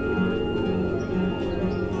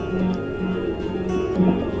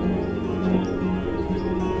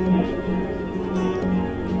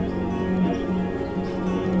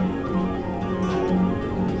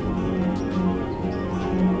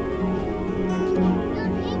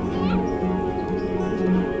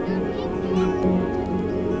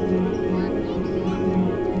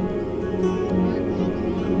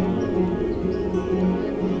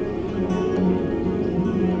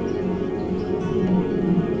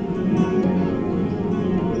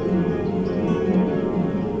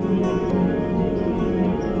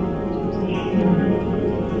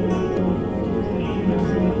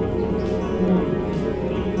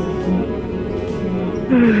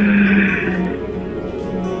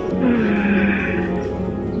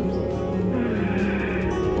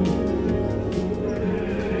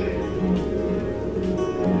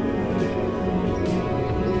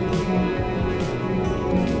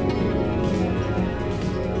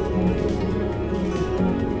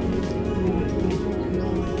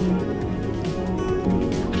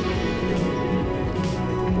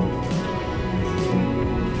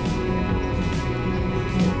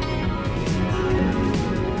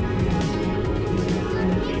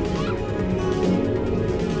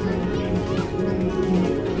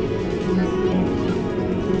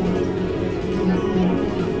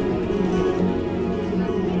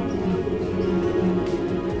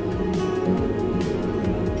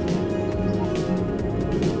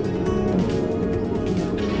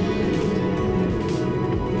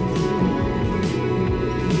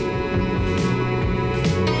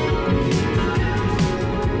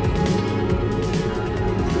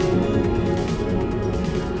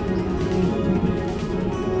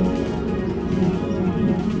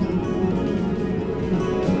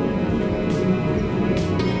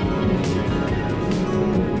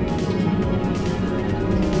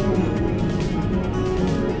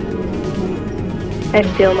 I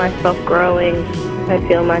feel myself growing. I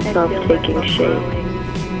feel myself taking shape.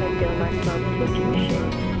 I feel myself taking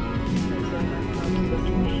shape.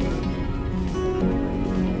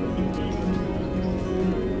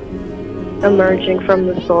 Emerging from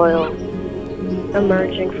the soil.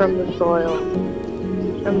 Emerging from the soil.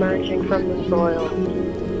 Emerging from the soil.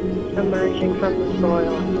 Emerging from the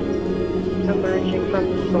soil. Emerging from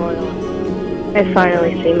the soil. I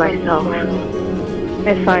finally see myself.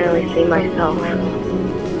 I finally see myself.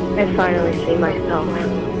 I finally see myself.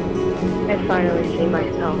 I finally see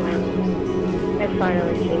myself. I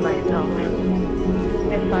finally see myself. I finally see myself.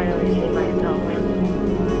 I finally see myself.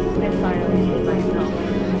 I finally see myself.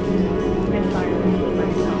 I finally see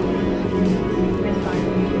myself. I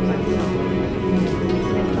finally see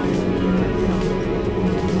myself.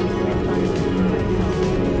 I finally see myself.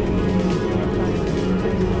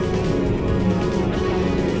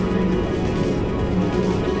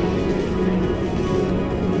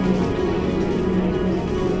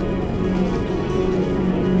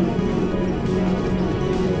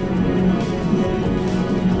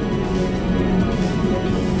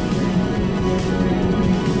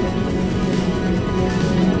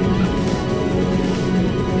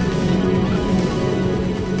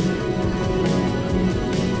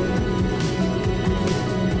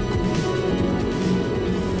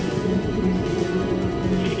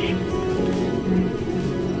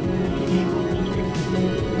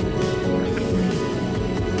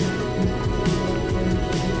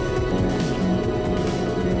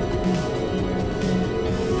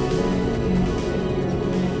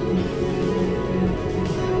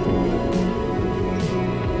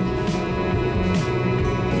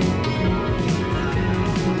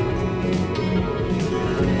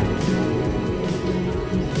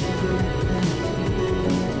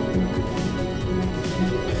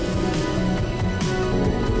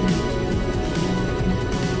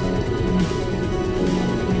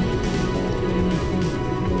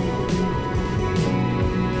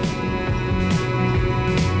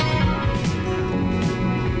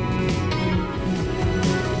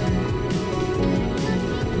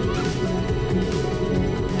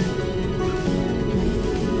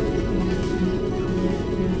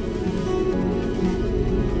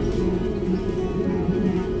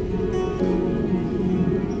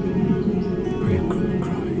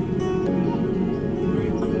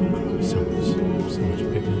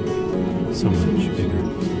 So much bigger.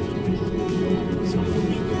 So much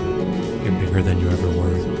bigger. You're bigger than you ever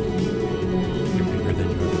were. You're bigger than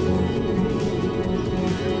you ever were.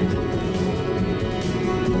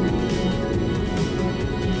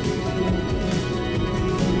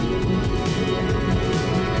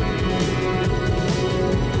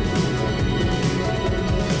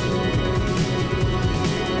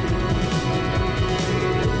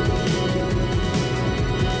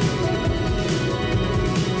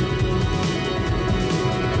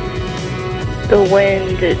 The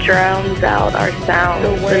wind drowns out our sounds,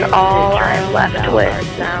 and all I'm left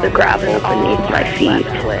with the gravel beneath my feet.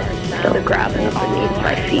 The gravel beneath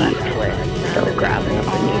my feet. The gravel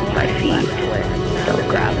beneath my feet. The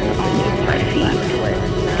gravel beneath my feet.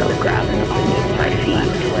 The gravel beneath my feet. The gravel beneath my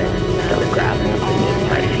feet. The gravel beneath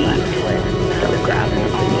my feet. The gravel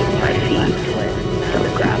beneath my feet. The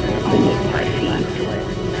gravel beneath my feet.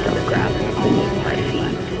 The gravel beneath my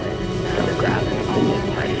feet.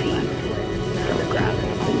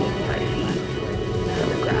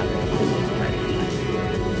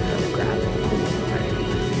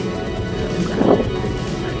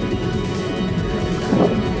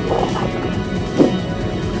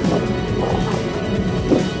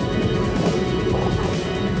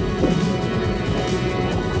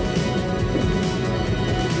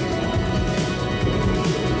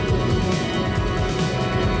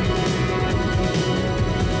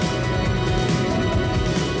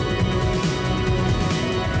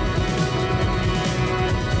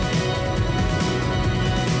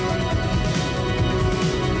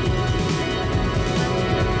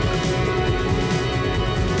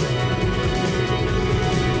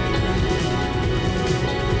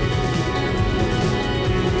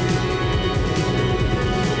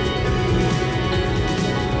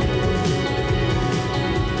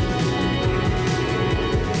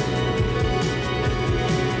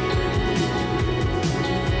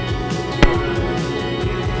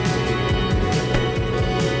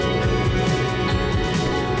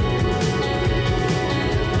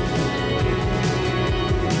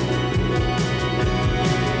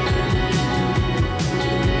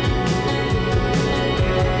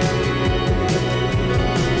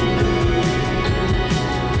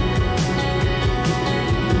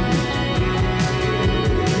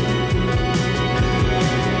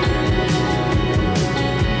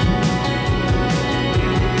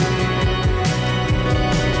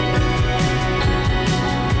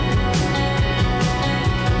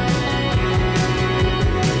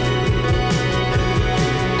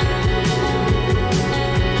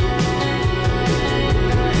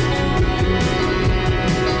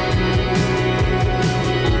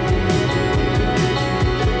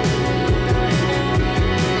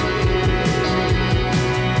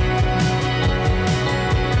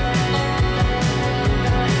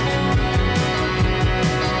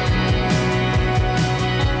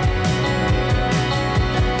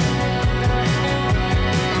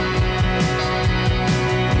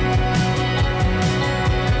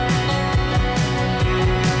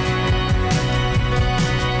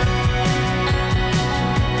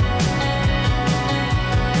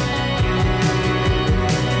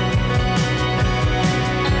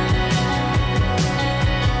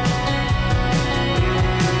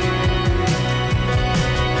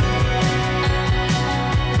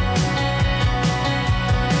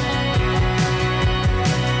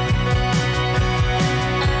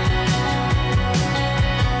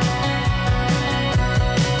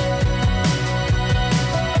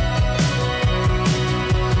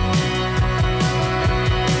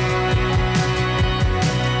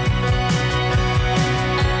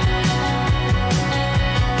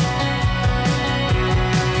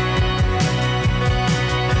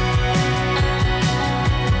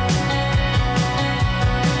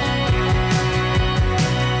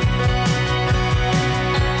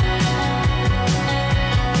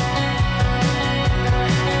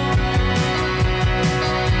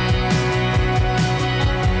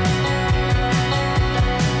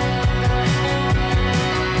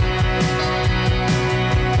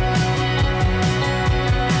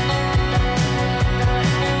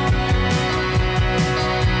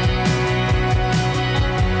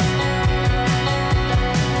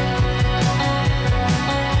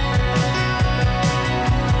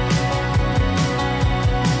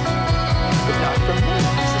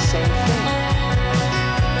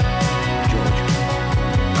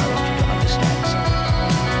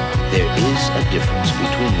 difference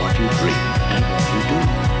between what you dream and what you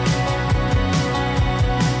do.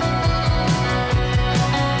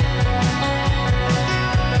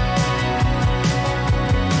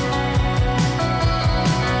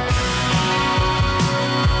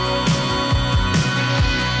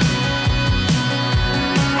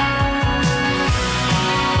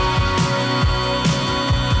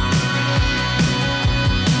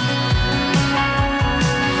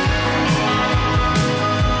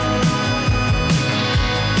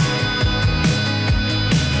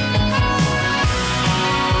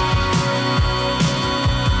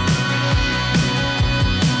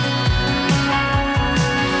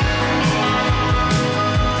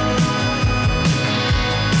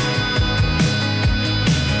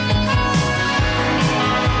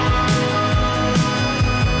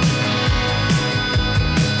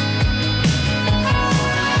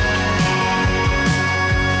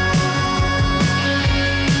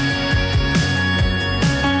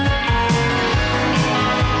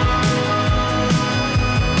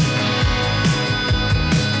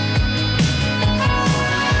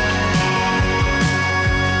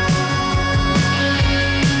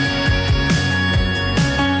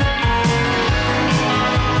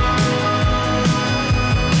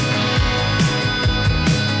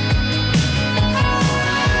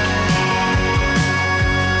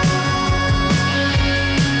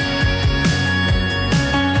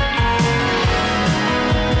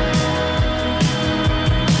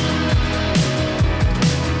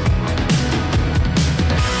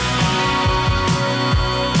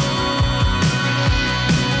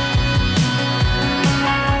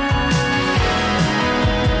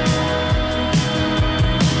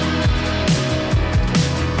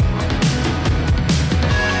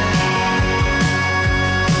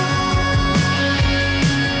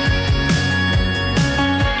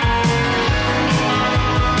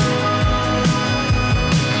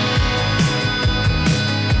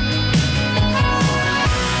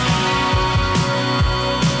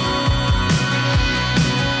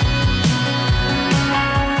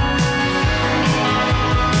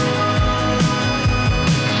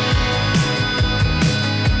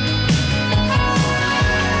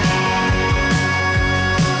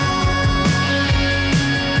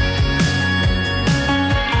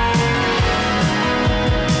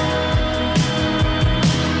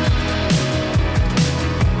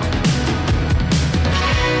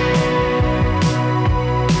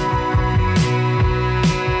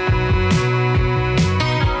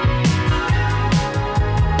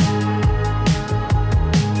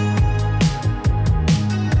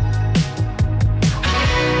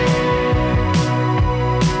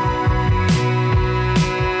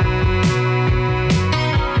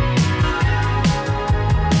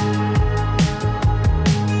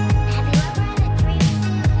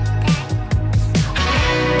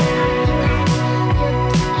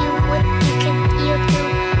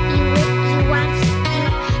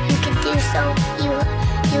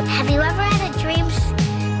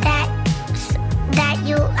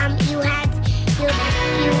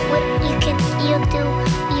 you do,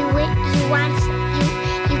 you want,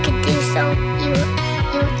 you can do so, you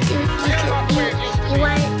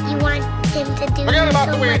want him to do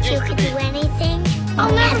so much you could do anything.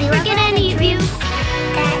 I'll never forget any of you.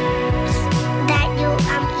 That you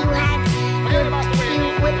had,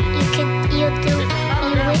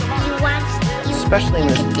 especially in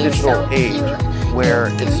this digital age where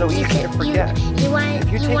it's so easy to forget.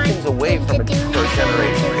 If you take things away from a first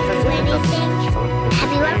generation,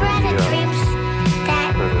 have you ever had a dream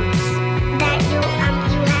that you had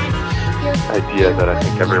idea that I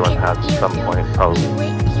think everyone has at some point, probably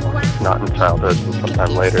not in childhood and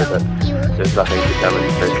sometime later, that there's nothing to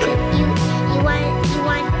demonstrate that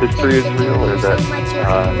history is real or that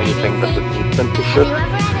anything but the censorship.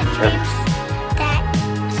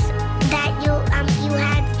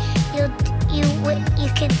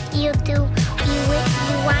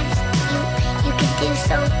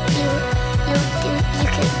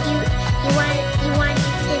 You want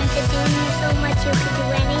him to do so much you could do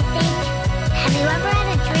anything. Have you ever had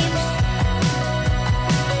a dream?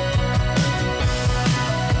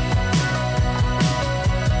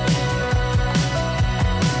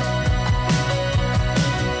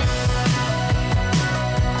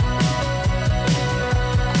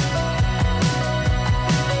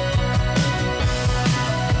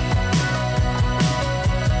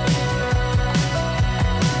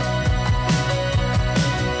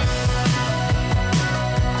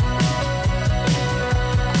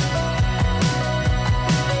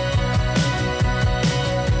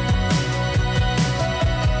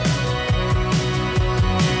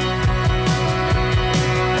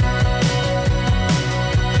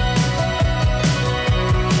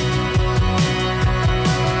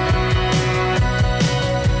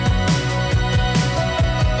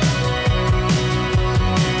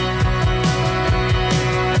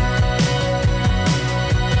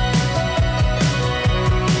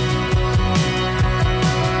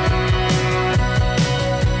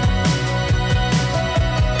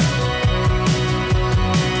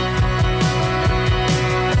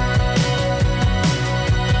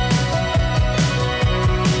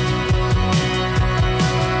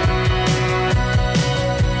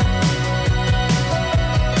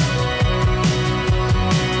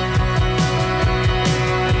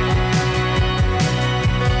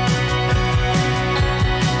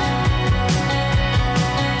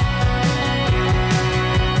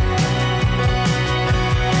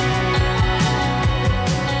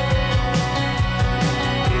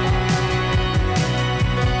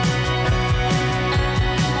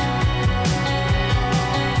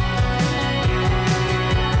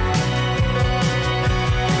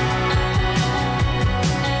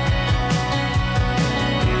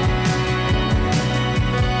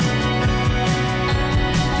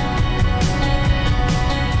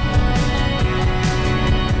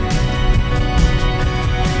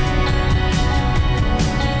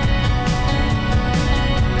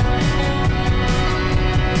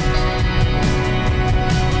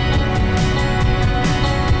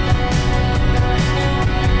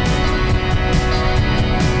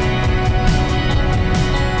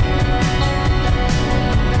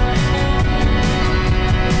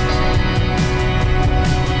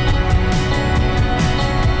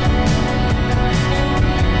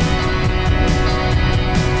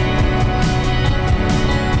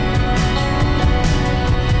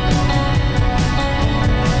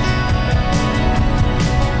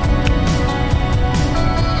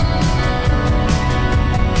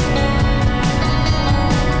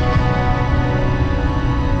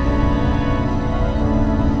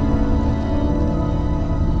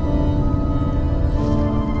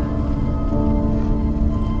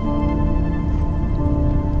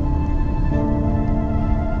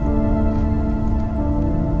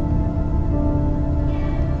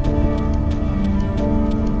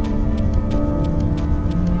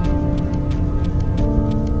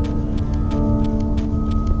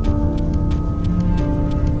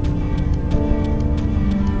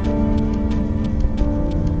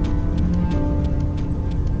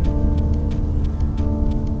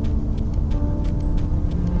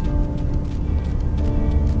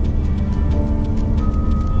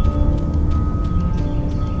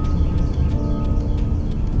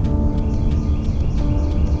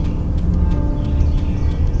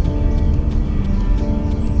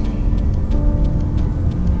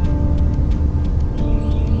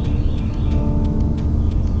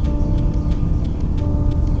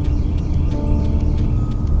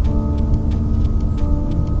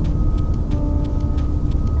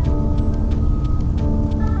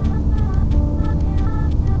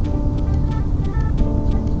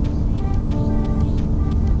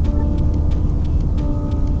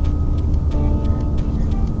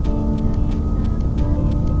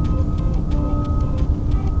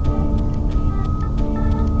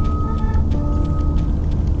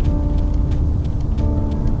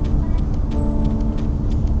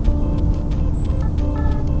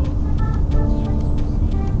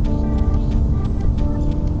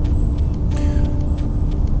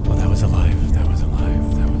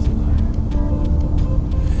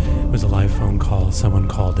 It was a live phone call. Someone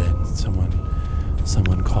called in. Someone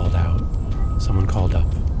called out. Someone called up.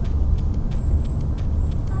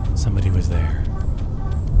 Somebody was there.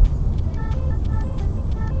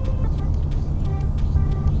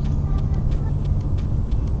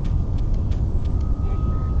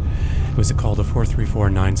 It was a call to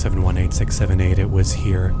 434-971-8678. It was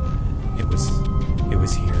here. It was here. It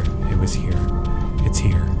was here. It's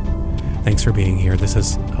here. Thanks for being here. This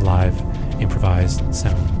is a live improvised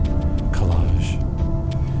sound collage.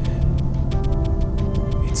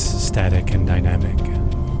 It's static and dynamic.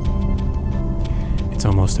 It's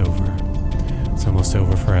almost over. It's almost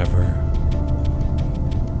over forever.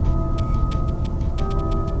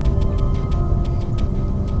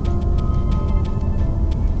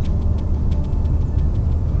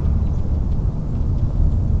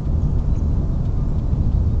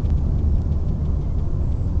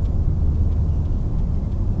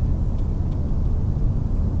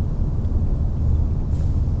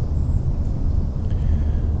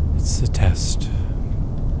 It's a test.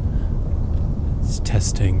 It's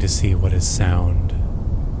testing to see what is sound.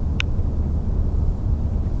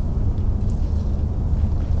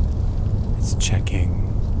 It's checking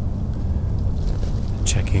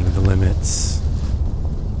the limits.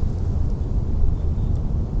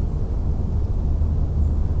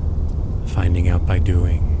 Finding out by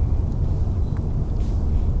doing.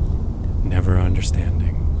 Never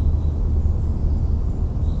understanding.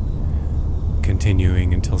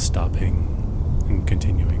 Continuing until stopping and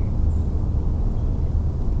continuing.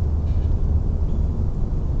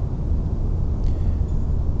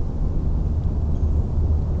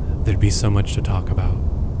 There'd be so much to talk about.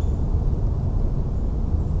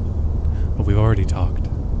 But we've already talked.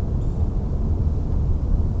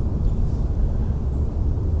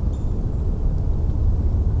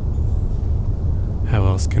 How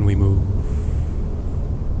else can we move?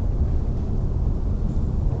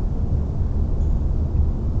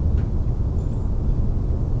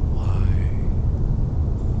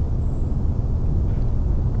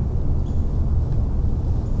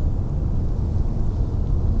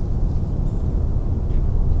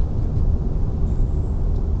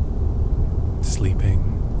 Sleeping.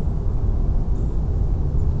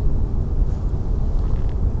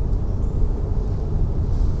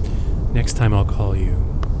 Next time I'll call you.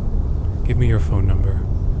 Give me your phone number.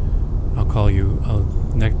 I'll call you.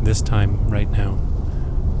 This time, right now,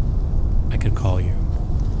 I can call you.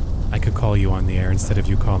 I could call you on the air instead of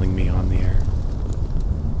you calling me on the air.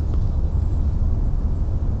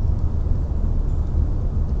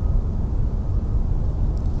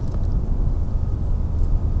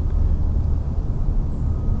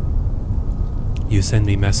 You send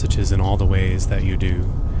me messages in all the ways that you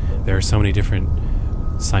do. There are so many different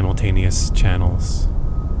simultaneous channels.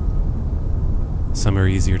 Some are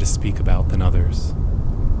easier to speak about than others.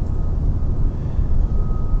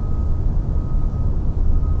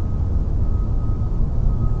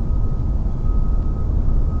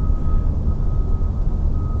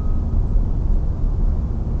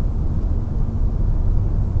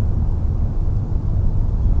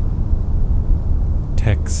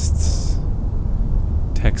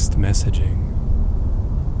 Text messaging.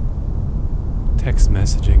 Text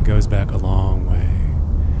messaging goes back a long way.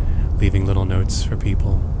 Leaving little notes for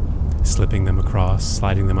people, slipping them across,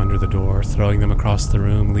 sliding them under the door, throwing them across the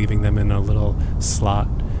room, leaving them in a little slot,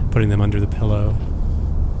 putting them under the pillow.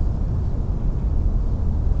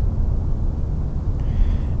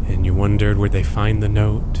 And you wondered, would they find the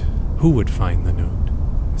note? Who would find the note?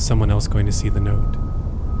 Is someone else going to see the note?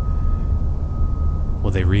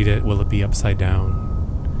 Will they read it? Will it be upside down?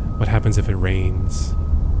 What happens if it rains?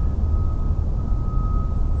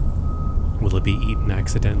 Will it be eaten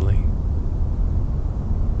accidentally?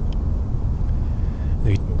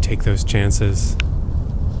 We take those chances.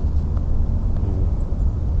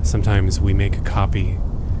 Sometimes we make a copy.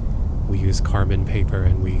 We use carbon paper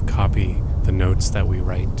and we copy the notes that we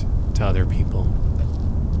write to other people.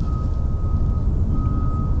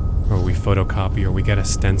 Or we photocopy, or we get a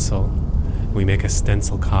stencil. We make a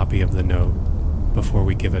stencil copy of the note before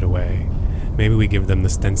we give it away. Maybe we give them the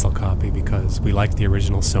stencil copy because we like the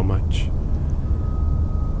original so much.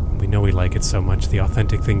 We know we like it so much. The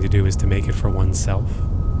authentic thing to do is to make it for oneself.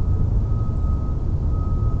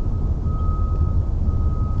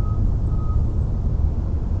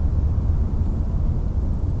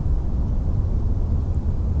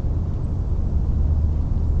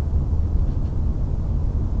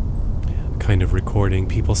 A kind of recording.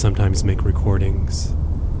 People sometimes make recordings.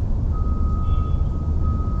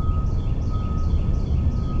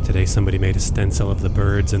 Today somebody made a stencil of the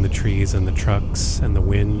birds and the trees and the trucks and the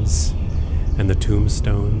winds and the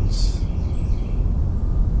tombstones.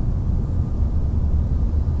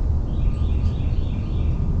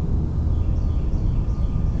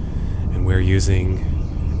 And we're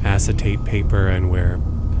using acetate paper and we're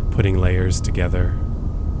putting layers together.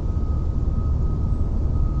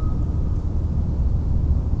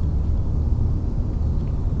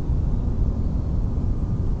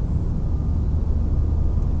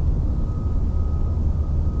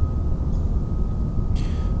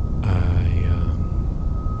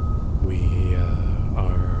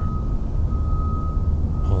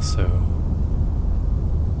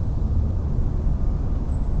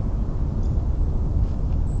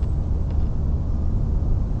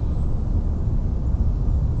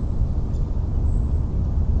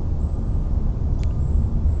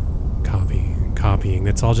 Copying.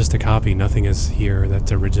 It's all just a copy. Nothing is here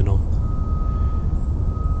that's original.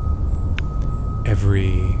 Every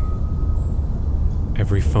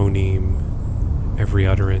phoneme, every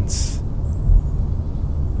utterance,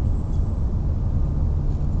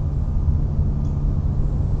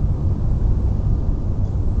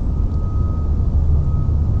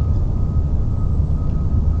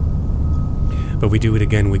 but we do it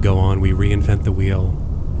again. We go on. We reinvent the wheel.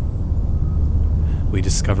 We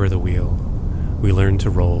discover the wheel. We learn to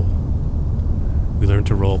roll. We learn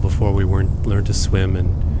to roll before we learn to swim,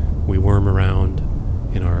 and we worm around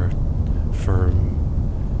in our firm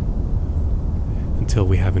until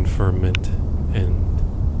we have infirmment and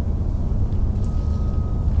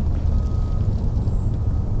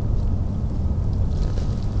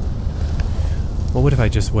what if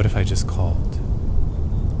I just called?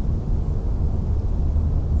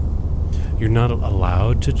 You're not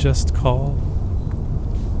allowed to just call,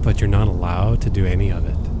 but you're not allowed to do any of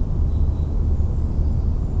it.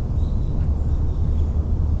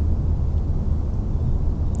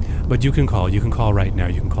 But you can call right now.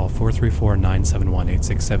 You can call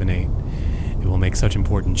 434-971-8678. It will make such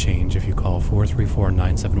important change if you call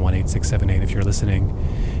 434-971-8678 if you're listening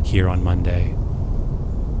here on Monday,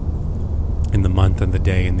 in the month and the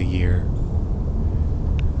day and the year.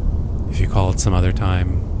 If you call at some other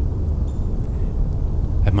time,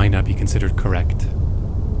 that might not be considered correct.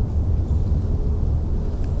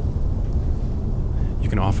 You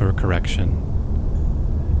can offer a correction.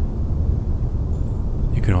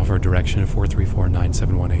 You can offer a direction at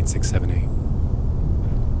 434-971-8678.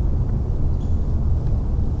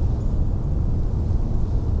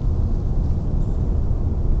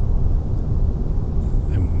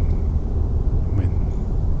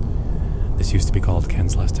 This used to be called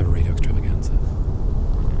Ken's Last Ever Radio Extravaganza.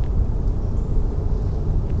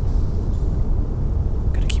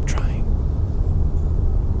 Gonna keep trying.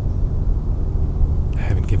 I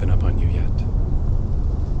haven't given up on you yet.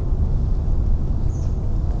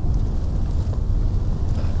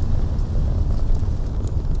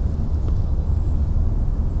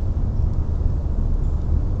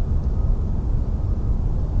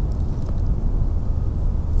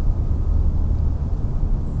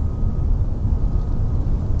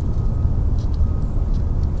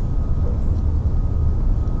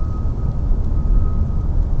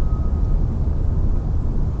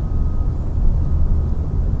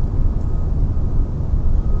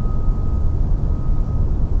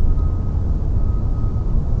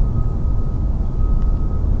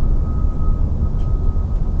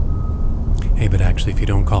 If you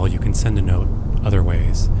don't call, you can send a note other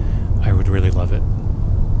ways. I would really love it.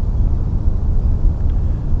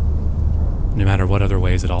 No matter what other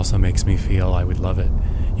ways it also makes me feel, I would love it.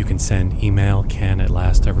 You can send email,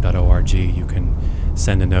 ken@lastever.org. You can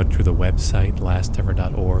send a note through the website,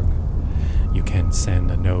 lastever.org. You can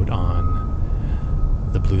send a note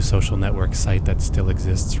on the Blue Social Network site that still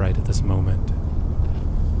exists right at this moment.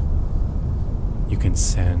 You can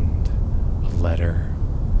send a letter.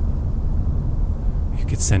 You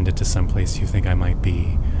could send it to someplace you think I might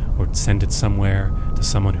be, or send it somewhere to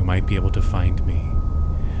someone who might be able to find me,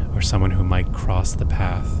 or someone who might cross the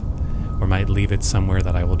path, or might leave it somewhere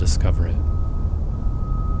that I will discover it.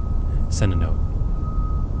 Send a note.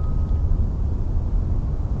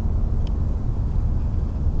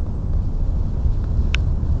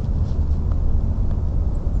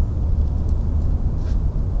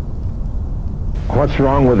 What's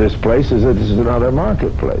wrong with this place is that this is another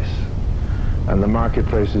marketplace. And the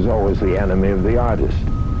marketplace is always the enemy of the artist.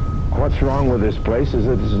 What's wrong with this place is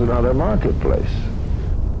that this is another marketplace.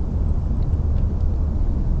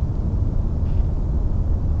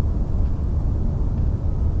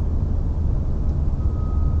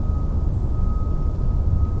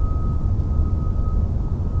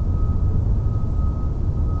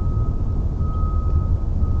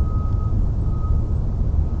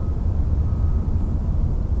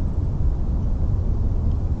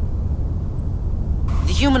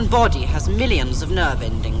 human body has millions of nerve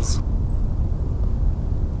endings.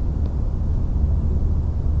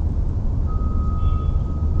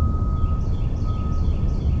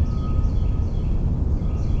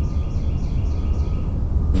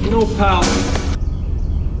 No, pal.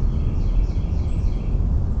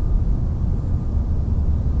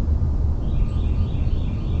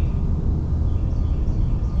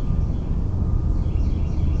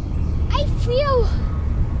 I feel.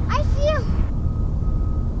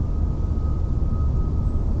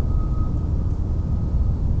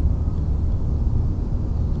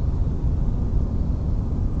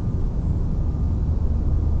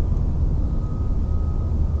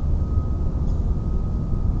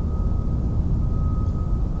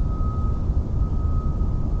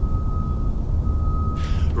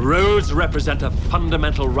 Roads represent a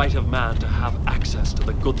fundamental right of man to have access to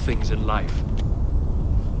the good things in life.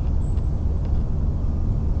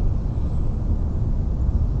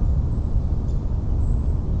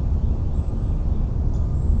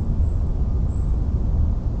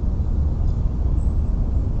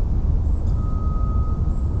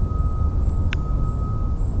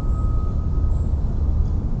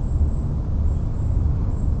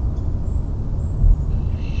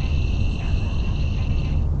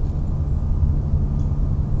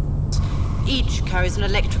 Each carries an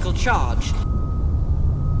electrical charge.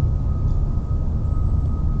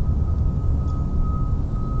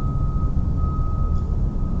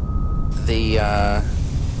 The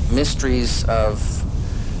mysteries of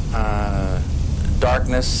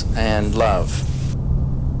darkness and love.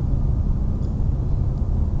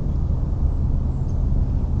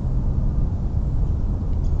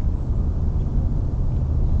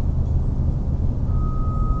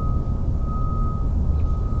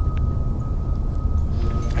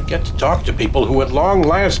 Get to talk to people who at long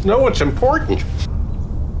last know what's important.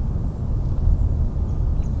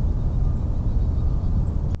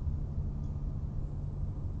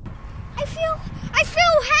 I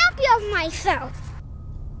feel happy of myself.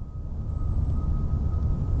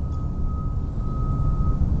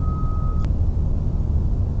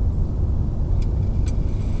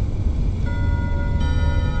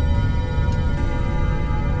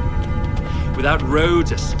 Without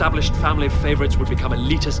roads, established family favorites would become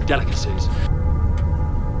elitist delicacies.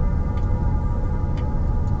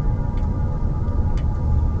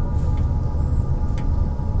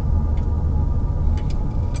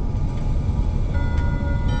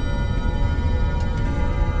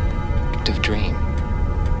 Active dream.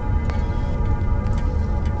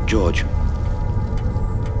 George.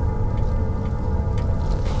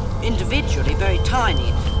 Individually very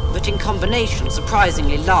tiny, but in combination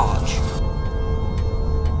surprisingly large.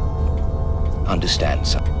 Understand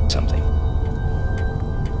something.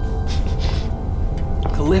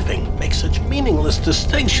 The living makes such meaningless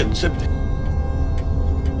distinctions. You're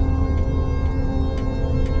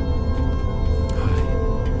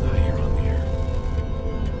on the air.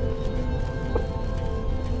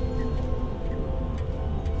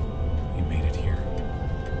 You made it here.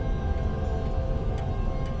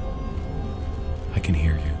 I can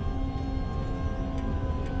hear you.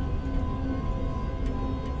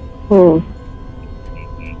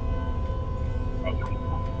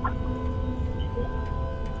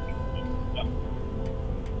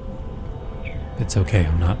 It's okay,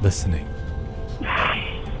 I'm not listening.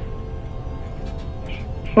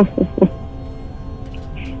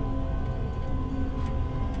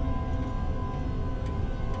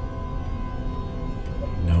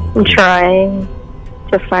 No. I'm trying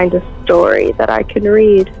to find a story that I can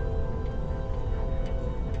read.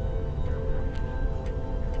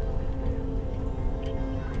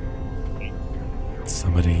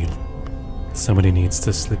 Somebody needs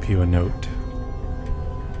to slip you a note.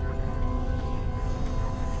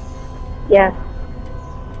 Yes.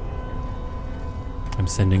 I'm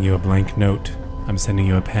sending you a blank note. I'm sending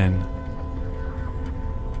you a pen.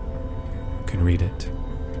 You can read it.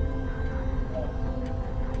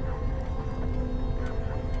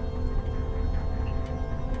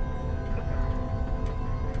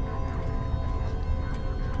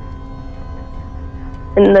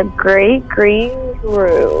 In the great green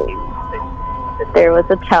room, there was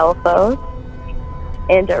a telephone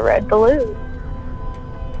and a red balloon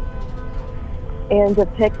and a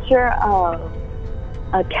picture of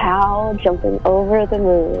a cow jumping over the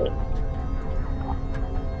moon.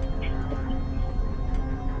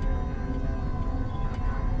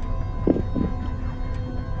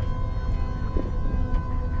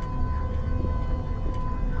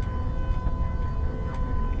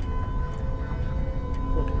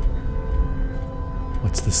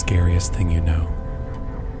 What's the scariest thing you know?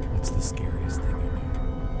 What's the scariest thing you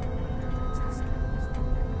know?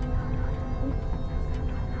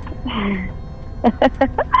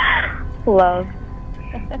 Love.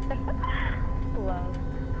 Love.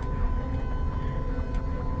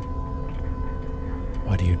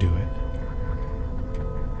 Why do you do it?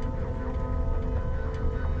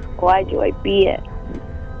 Why do I be it?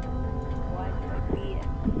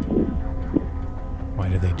 Why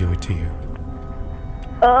do they do it to you?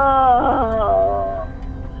 Oh.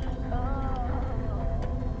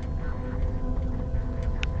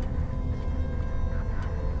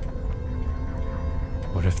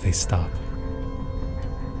 What if they stop?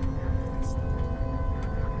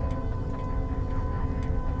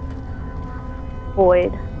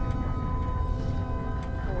 Void.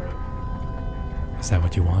 Is that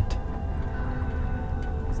what you want?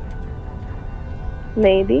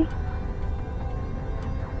 Maybe.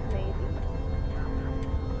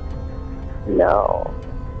 No.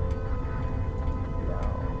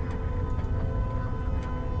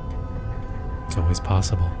 It's always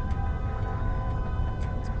possible.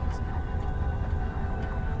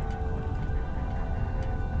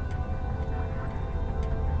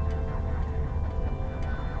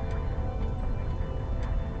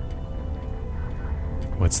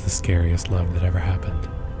 What's the scariest love that ever happened?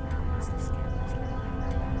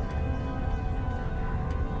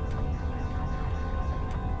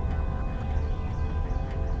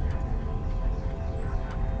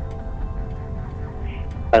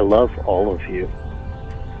 I love all of you.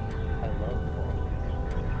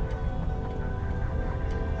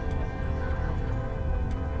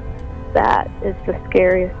 That is the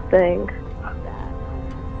scariest thing.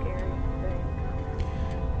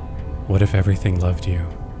 What if everything loved you?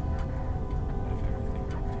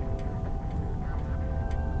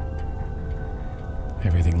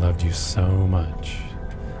 Everything loved you so much.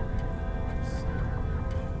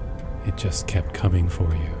 It just kept coming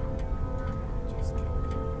for you.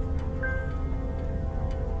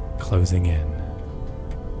 Closing in.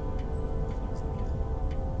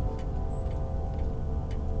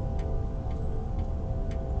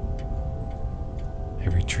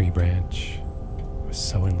 Every tree branch was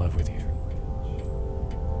so in love with you.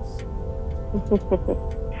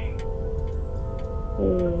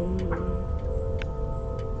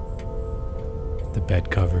 The bed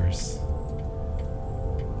covers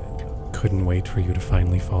couldn't wait for you to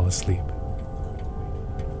finally fall asleep.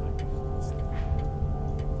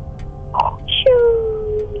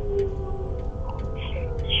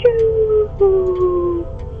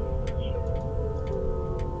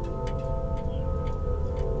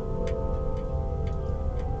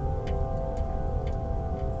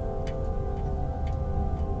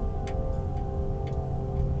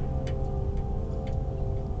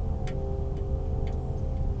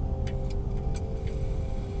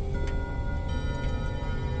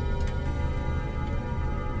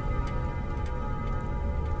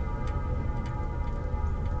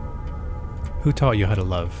 Who taught you how to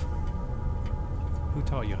love? Who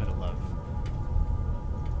taught you how to love?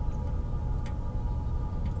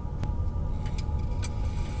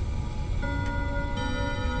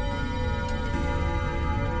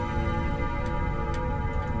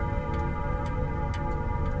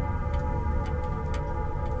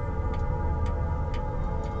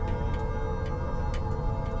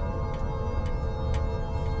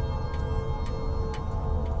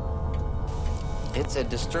 It's a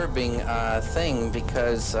disturbing thing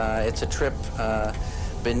because it's a trip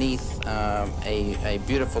beneath a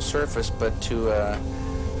beautiful surface, but to a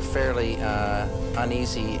fairly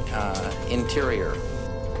uneasy interior.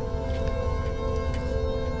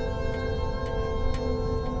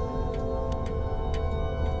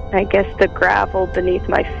 I guess the gravel beneath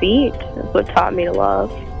my feet is what taught me to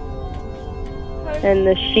love. And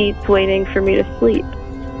the sheets waiting for me to sleep.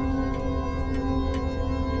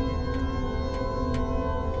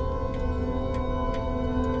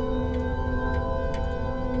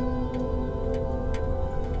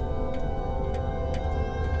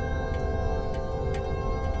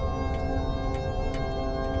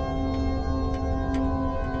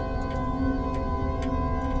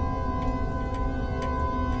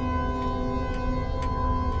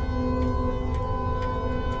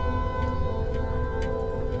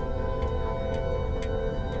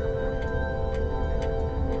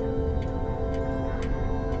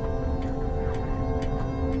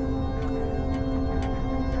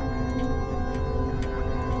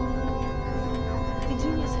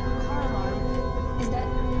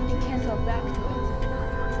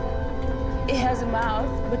 It has a mouth,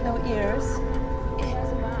 but no ears. It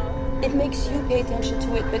has a mouth. It makes you pay attention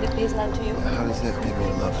to it, but it pays none to you. How does that make me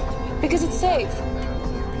love it? Because it's safe.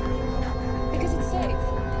 Because it's safe.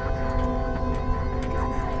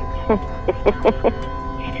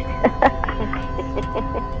 Because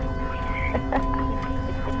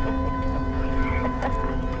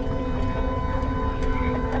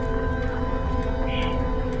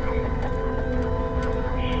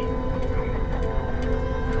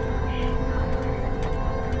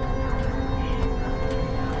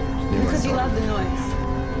you love the noise.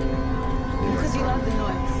 Because you love the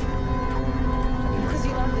noise. Because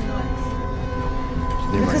you love the noise.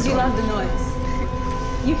 Because you love the noise.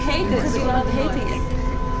 You hate it because you love hating it.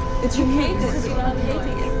 It's you hate it because you love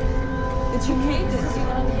hating it. It's you hate it because you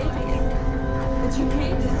love hating it. It's you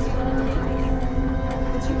hate it because you love hating it.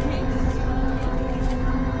 It's you hate it because you love hating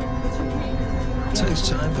it. It's you hate it. It takes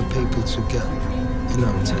time for people to get,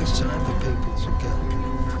 it takes time for people to get,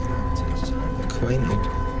 acquainted.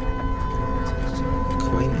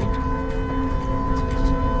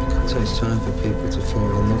 It takes time for people to fall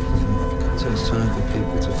in love with me. It takes time for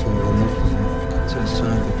people to fall in love with me. It takes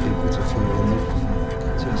time for people to fall in love with me.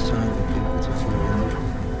 It takes time for people to fall in love with me.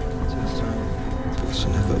 It takes time. It's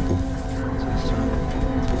inevitable. It takes time.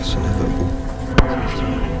 It's inevitable. It takes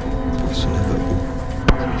time. It's inevitable. It takes time.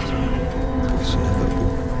 It's inevitable.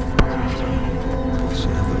 It takes time. It's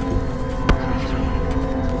inevitable. It takes time.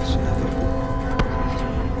 It's inevitable.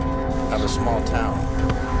 Have a small town.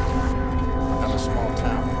 Have a small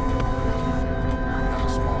town. Have a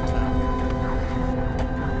small town.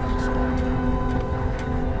 Have a small town.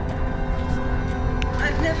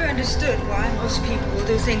 I've never understood why most people will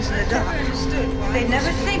do things in the dark. They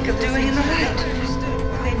never think of doing in the light.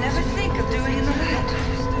 They never think of doing in the light.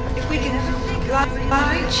 If we can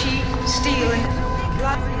lie, cheat, stealing,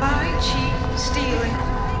 lie, cheat, stealing,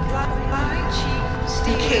 lie, cheat,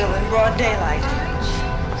 steal, kill in broad daylight,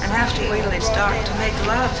 and have to wait till it's dark to make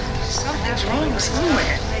love. Something's wrong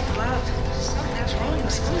somewhere. Make love. Something's wrong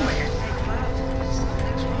somewhere.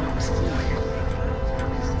 Something's wrong somewhere.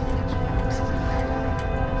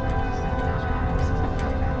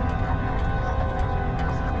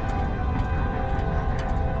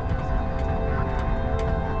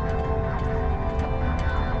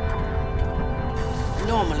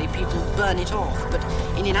 Normally people burn it off, but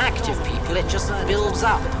in inactive people it just builds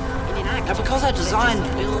up. Now, because I designed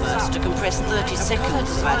Bill first to compress 30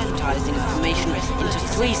 seconds of advertising information into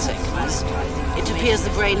 3 seconds, it appears the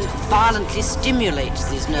brain violently stimulates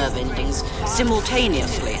these nerve endings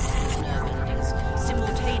simultaneously.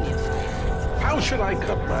 How should I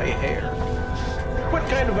cut my hair? What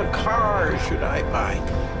kind of a car should I buy?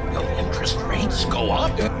 Will interest rates go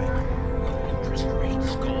up? Interest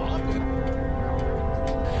rates go up?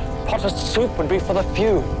 Potted soup would be for the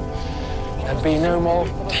few. There'd be no more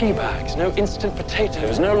tea bags, no instant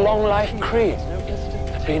potatoes, no long life cream.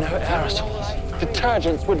 There'd be no aerosols.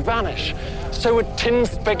 Detergents would vanish. So would tinned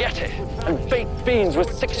spaghetti and baked beans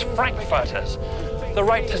with 6 frankfurters. The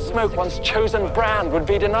right to smoke one's chosen brand would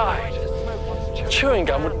be denied. Chewing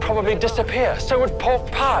gum would probably disappear. So would pork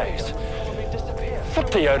pies. Foot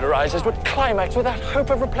deodorizers would climax without hope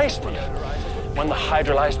of replacement. When the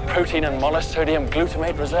hydrolyzed protein and monosodium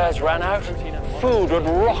glutamate reserves ran out, food would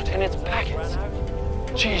rot in its packets.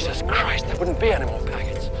 Jesus Christ, there wouldn't be any more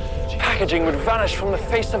packets. Packaging would vanish from the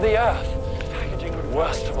face of the earth.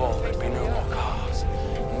 Worst of all, there'd be no more cars.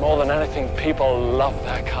 More than anything, people love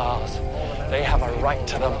their cars. They have a right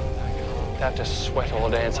to them. They have to sweat all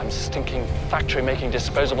day in some stinking factory making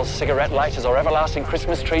disposable cigarette lighters or everlasting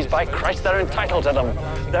Christmas trees. By Christ, they're entitled to them.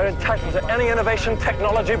 They're entitled to any innovation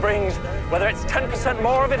technology brings, whether it's 10%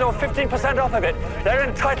 more of it or 15% off of it. They're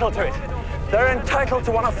entitled to it. They're entitled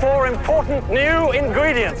to one of 4 important new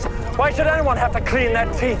ingredients. Why should anyone have to clean their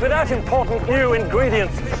teeth without important new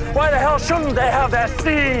ingredients? Why the hell shouldn't they have their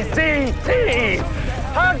CCT?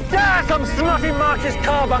 How dare some snotty Marxist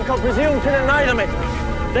carbuncle presume to deny them it?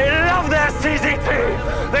 They love their CCT.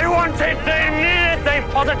 They want it, they need it, they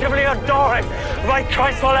positively adore it. By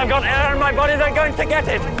Christ, while I've got air in my body, they're going to get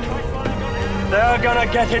it. They're gonna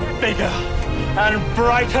get it bigger and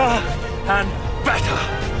brighter and better.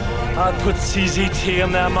 I'll put CZT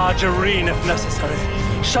in their margarine if necessary.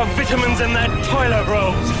 Shove vitamins in their toilet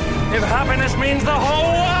rolls. If happiness means the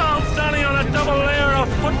whole world standing on a double layer of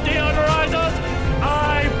foot deodorizers,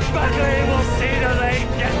 I bet they will see that they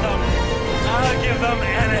get them. I'll give them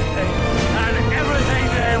anything and everything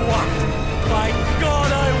they want. By God,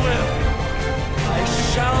 I will. I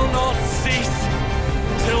shall not cease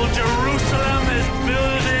till Jerusalem is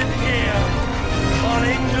builded here on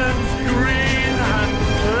England's green and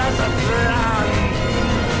pleasant land.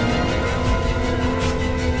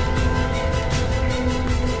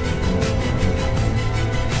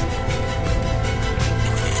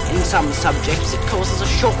 In some subjects, it causes a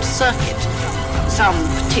short circuit. Some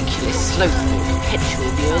particularly slothful perpetual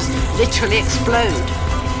viewers literally explode.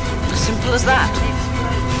 Simple as that.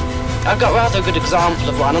 I've got rather a good example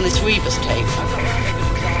of one on this Rebus tape.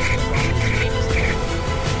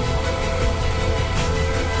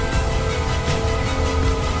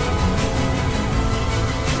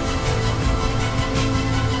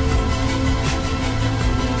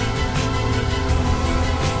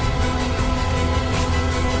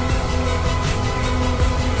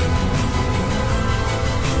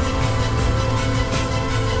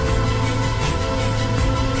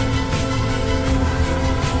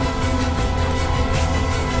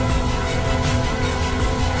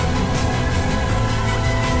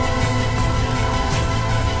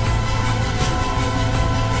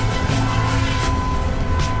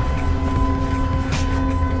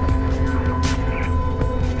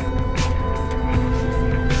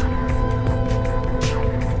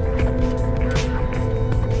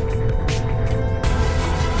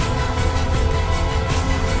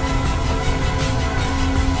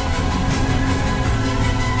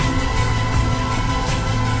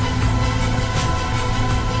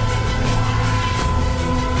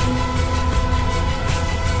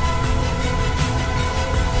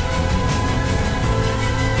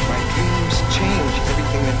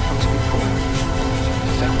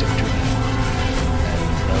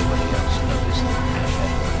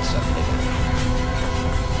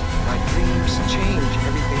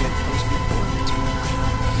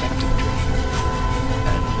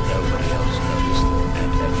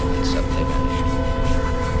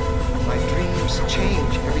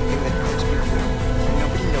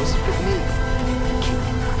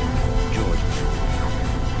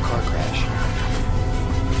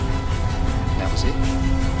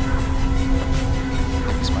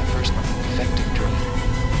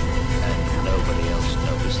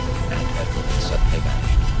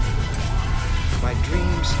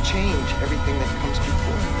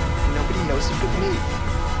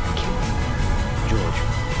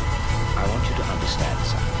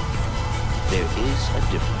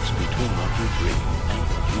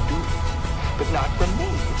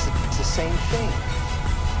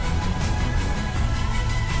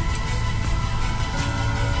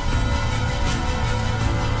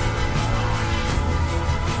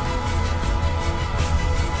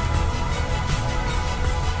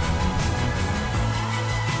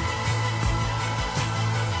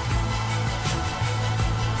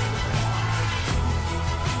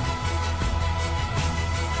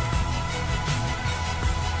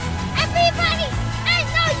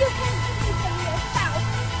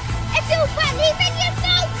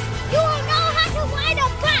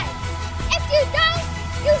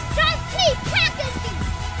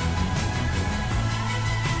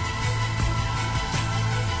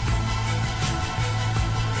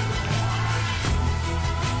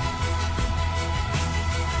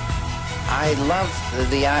 I love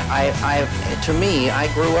to me,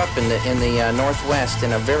 I grew up in the Northwest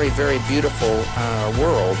in a very, very beautiful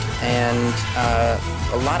world, and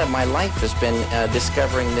a lot of my life has been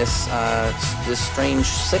discovering this strange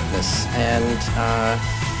sickness, and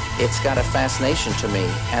it's got a fascination to me,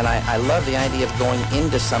 and I love the idea of going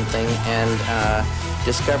into something and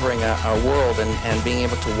discovering a world and being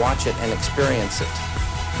able to watch it and experience it.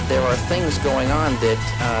 There are things going on that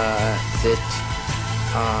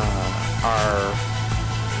are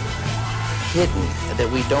hidden,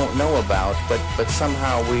 that we don't know about, but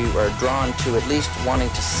somehow we are drawn to at least wanting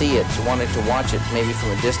to see it, wanting to watch it maybe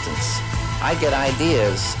from a distance. I get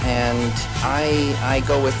ideas, and I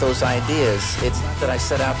go with those ideas. It's not that I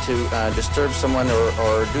set out to disturb someone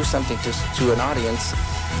or do something to an audience.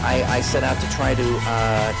 I set out to try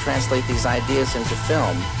to translate these ideas into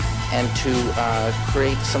film and to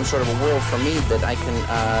create some sort of a world for me that I can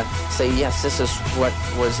say, yes, this is what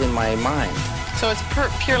was in my mind. So it's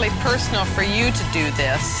purely personal for you to do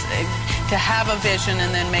this, to have a vision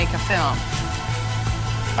and then make a film.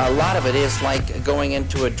 A lot of it is like going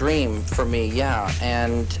into a dream for me, yeah,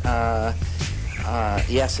 and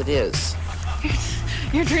yes, it is.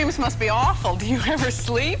 Your dreams must be awful. Do you ever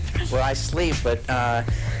sleep? Well, I sleep, but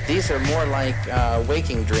these are more like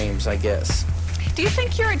waking dreams, I guess. Do you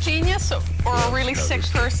think you're a genius or a really sick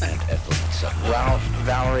person? Well,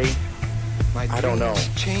 Valerie, I don't know.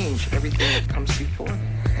 Change everything that comes before them,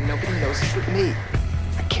 and nobody knows it but me.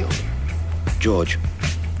 I killed him. George,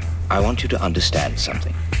 I want you to understand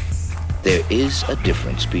something. There is a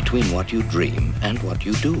difference between what you dream and what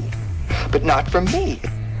you do. But not from me.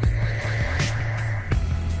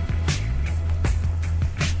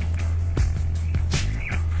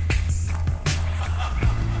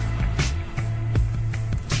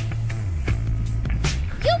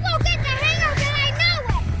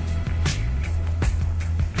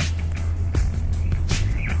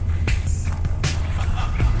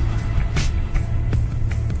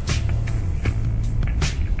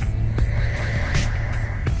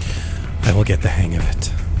 I will get the hang of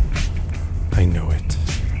it. I know it.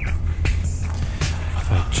 If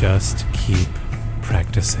I just keep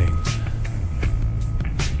practicing.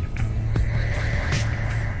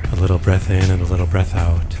 A little breath in and a little breath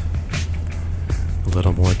out. A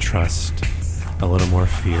little more trust. A little more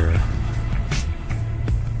fear.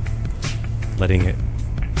 Letting it.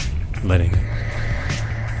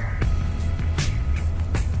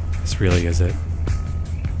 This really is it.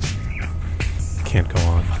 Can't go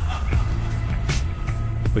on.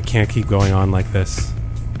 We can't keep going on like this.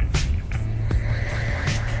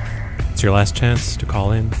 It's your last chance to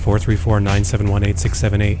call in.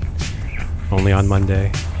 434-971-8678. Only on Monday.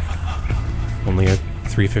 Only at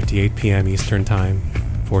 3:58 p.m. Eastern Time.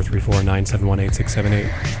 434-971-8678.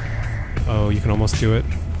 Oh, you can almost do it.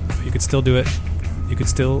 You could still do it. You could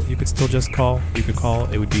still just call. You could call.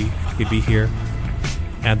 You'd be here.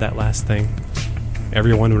 Add that last thing.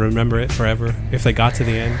 Everyone would remember it forever if they got to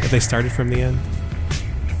the end, if they started from the end.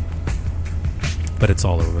 But it's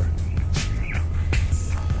all over.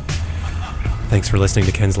 Thanks for listening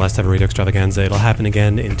to Ken's Last Ever Radio Extravaganza. It'll happen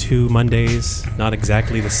again in 2 Mondays, not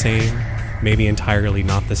exactly the same, maybe entirely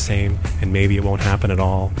not the same, and maybe it won't happen at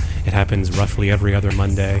all. It happens roughly every other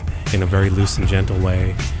Monday in a very loose and gentle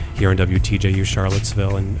way here in WTJU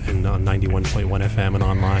Charlottesville and on 91.1 FM and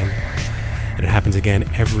online. And it happens again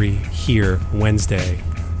here Wednesday.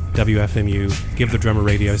 WFMU, Give the Drummer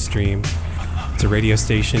radio stream. It's a radio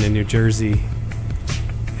station in New Jersey.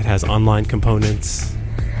 It has online components.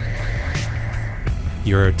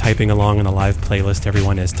 You're typing along in a live playlist.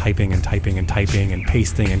 Everyone is typing and typing and typing and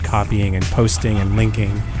pasting and copying and posting and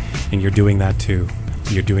linking. And you're doing that too.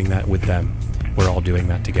 You're doing that with them. We're all doing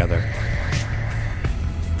that together.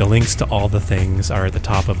 The links to all the things are at the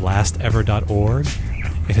top of lastever.org.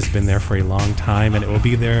 It has been there for a long time, and it will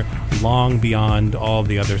be there long beyond all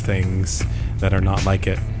the other things that are not like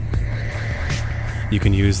it. You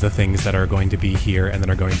can use the things that are going to be here and that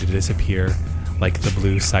are going to disappear, like the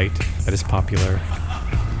blue site that is popular.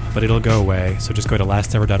 But it'll go away, so just go to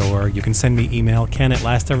lastever.org. You can send me email,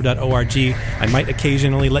 ken@lastever.org. I might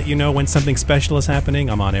occasionally let you know when something special is happening.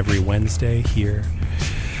 I'm on every Wednesday here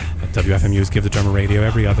at WFMU's Give the Drummer Radio,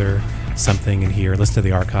 every other something in here. Listen to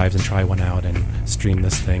the archives and try one out and stream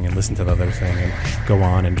this thing and listen to the other thing and go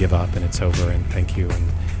on and give up and it's over and thank you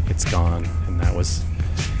and it's gone. And that was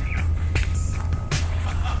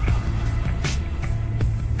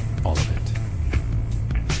all of it.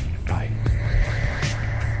 Bye.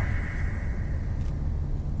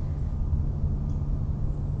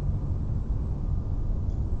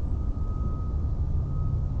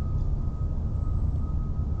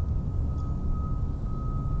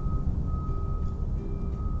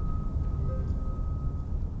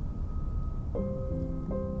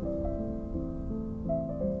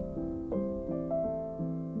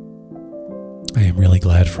 I am really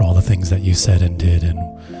glad for all the things that you said and did and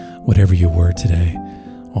whatever you were today.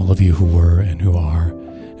 All of you who were and who are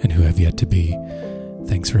and who have yet to be.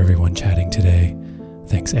 Thanks for everyone chatting today.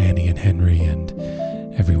 Thanks Annie and Henry and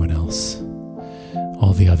everyone else.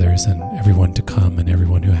 All the others and everyone to come and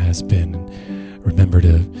everyone who has been. And remember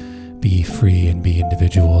to be free and be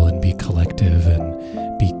individual and be collective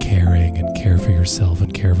and be caring and care for yourself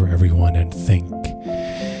and care for everyone and think.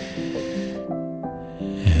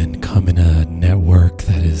 And come in a network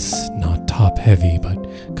that is not top heavy but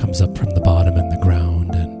comes up from the bottom and the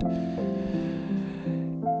ground, and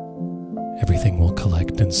everything will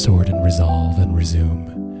collect and sort and resolve and resume.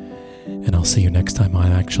 And I'll see you next time.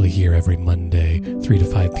 I'm actually here every Monday 3 to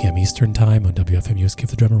 5 p.m. Eastern Time on WFMU's Give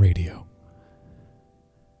the Drummer Radio.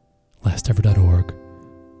 Lastever.org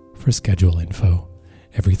for schedule info,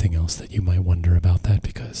 everything else that you might wonder about that,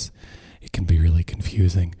 because it can be really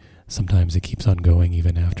confusing. Sometimes it keeps on going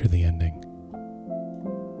even after the ending.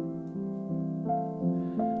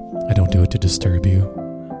 I don't do it to disturb you.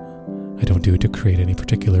 I don't do it to create any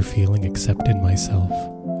particular feeling except in myself.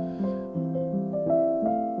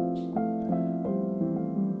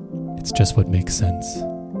 It's just what makes sense.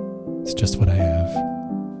 It's just what I have.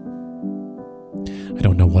 I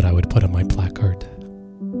don't know what I would put on my placard.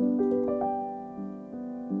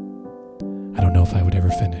 I don't know if I would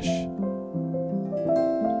ever finish.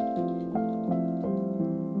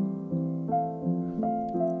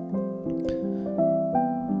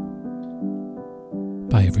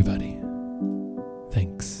 Bye, everybody.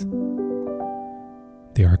 Thanks.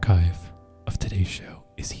 The archive of today's show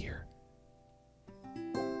is here.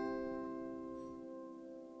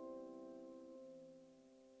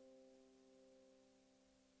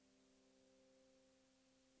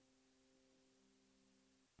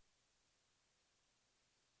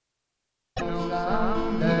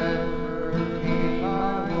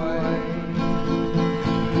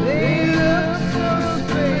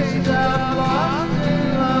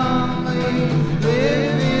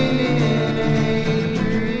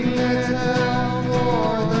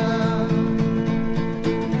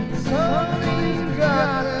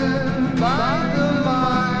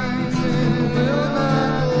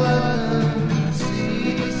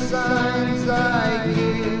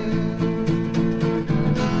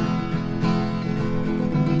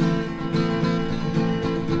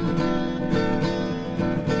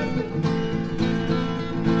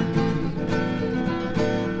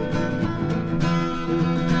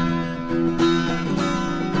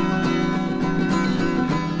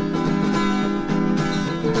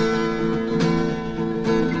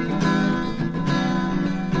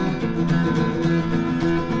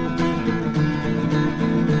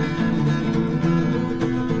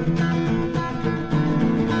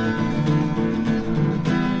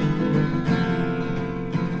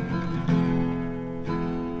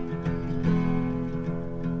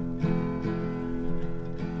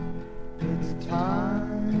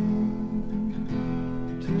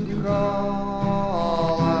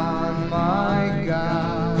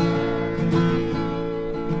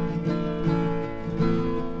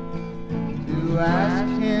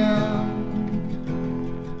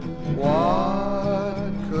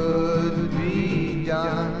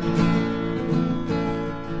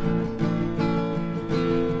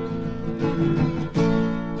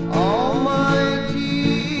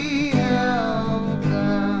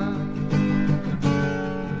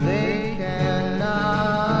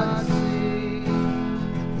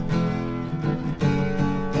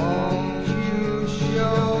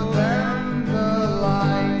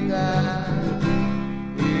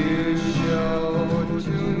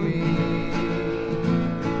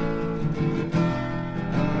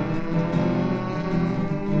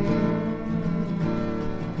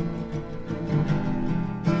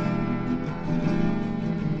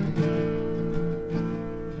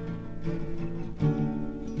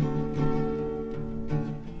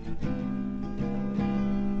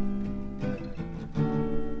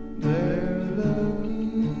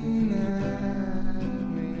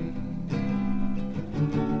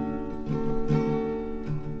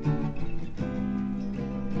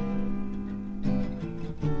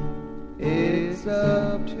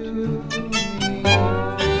 You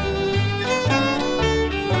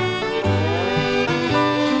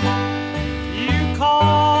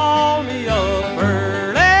call me up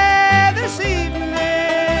early this evening,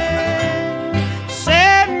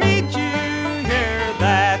 said meet you here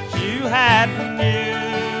that you had news,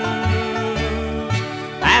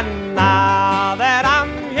 and now that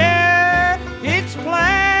I'm here, it's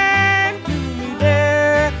plain to me,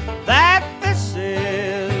 dear, that this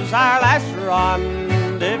is our last rendezvous.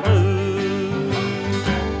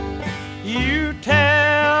 You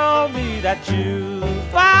tell me that you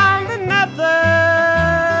found another,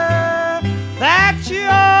 that your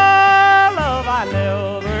love I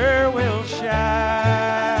never will share.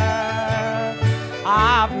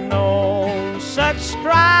 I've known such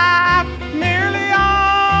strife nearly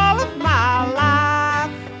all of my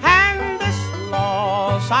life, and this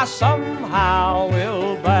loss I somehow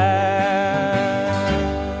will bear.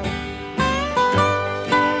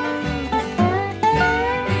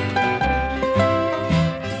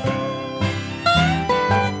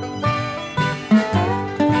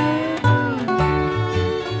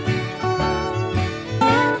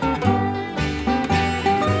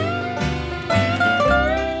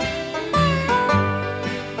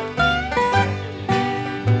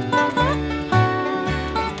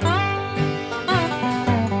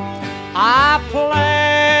 I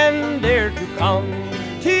planned, dear, to come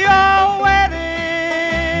to your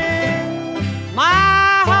wedding.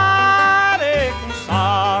 My heartache and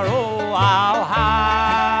sorrow I'll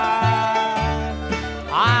hide.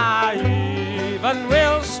 I even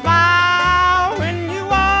will smile when you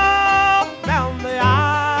walk down the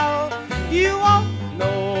aisle. You won't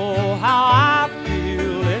know how I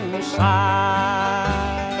feel inside.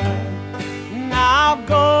 Now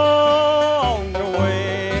go on your way.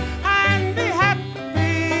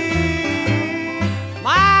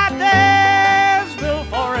 My days will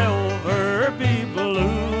forever be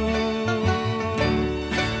blue.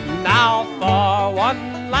 Now for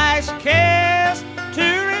one last kiss to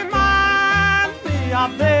remind me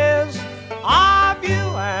of this, of you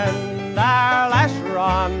and our last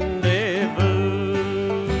rendezvous.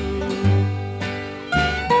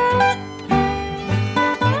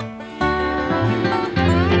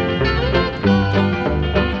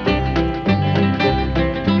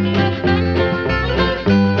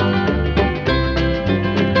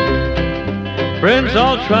 Friends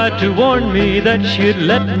all tried to warn me that she'd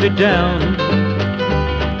let me down,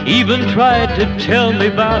 even tried to tell me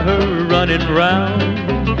about her running round.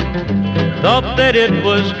 Thought that it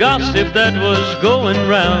was gossip that was going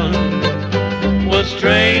round. Will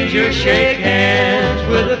strangers shake hands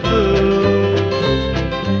with a fool?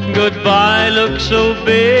 Goodbye looked so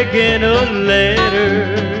big in a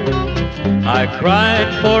letter. I cried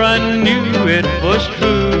for I knew it was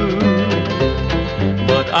true.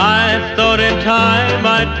 But I thought in time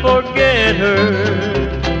I'd forget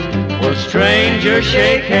her. Will strangers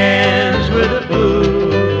shake hands with a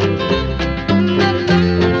fool?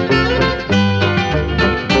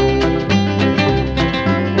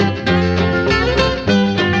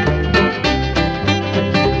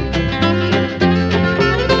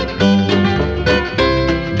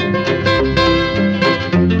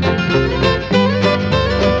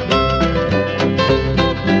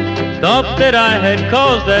 Thought that I had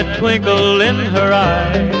caused that twinkle in her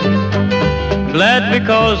eye, glad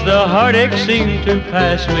because the heartache seemed to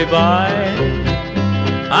pass me by.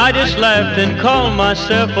 I just laughed and called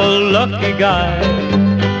myself a lucky guy.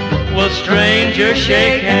 Will strangers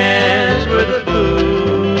shake hands with a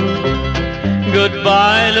fool?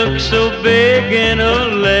 Goodbye looked so big in a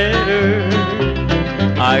letter.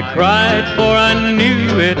 I cried for I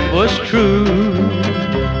knew it was true.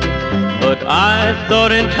 But I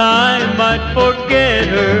thought in time I'd forget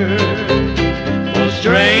her. Will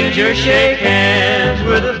strangers shake hands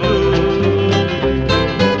with a fool?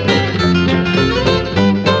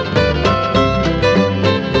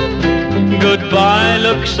 Goodbye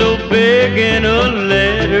looked so big in a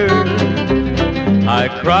letter. I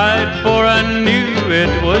cried for I knew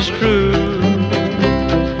it was true.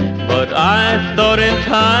 But I thought in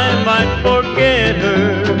time I'd forget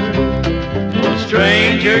her.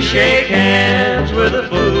 Strangers shake hands with a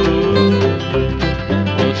fool.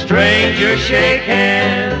 Will strangers shake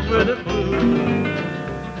hands with a fool?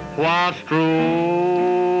 What's true?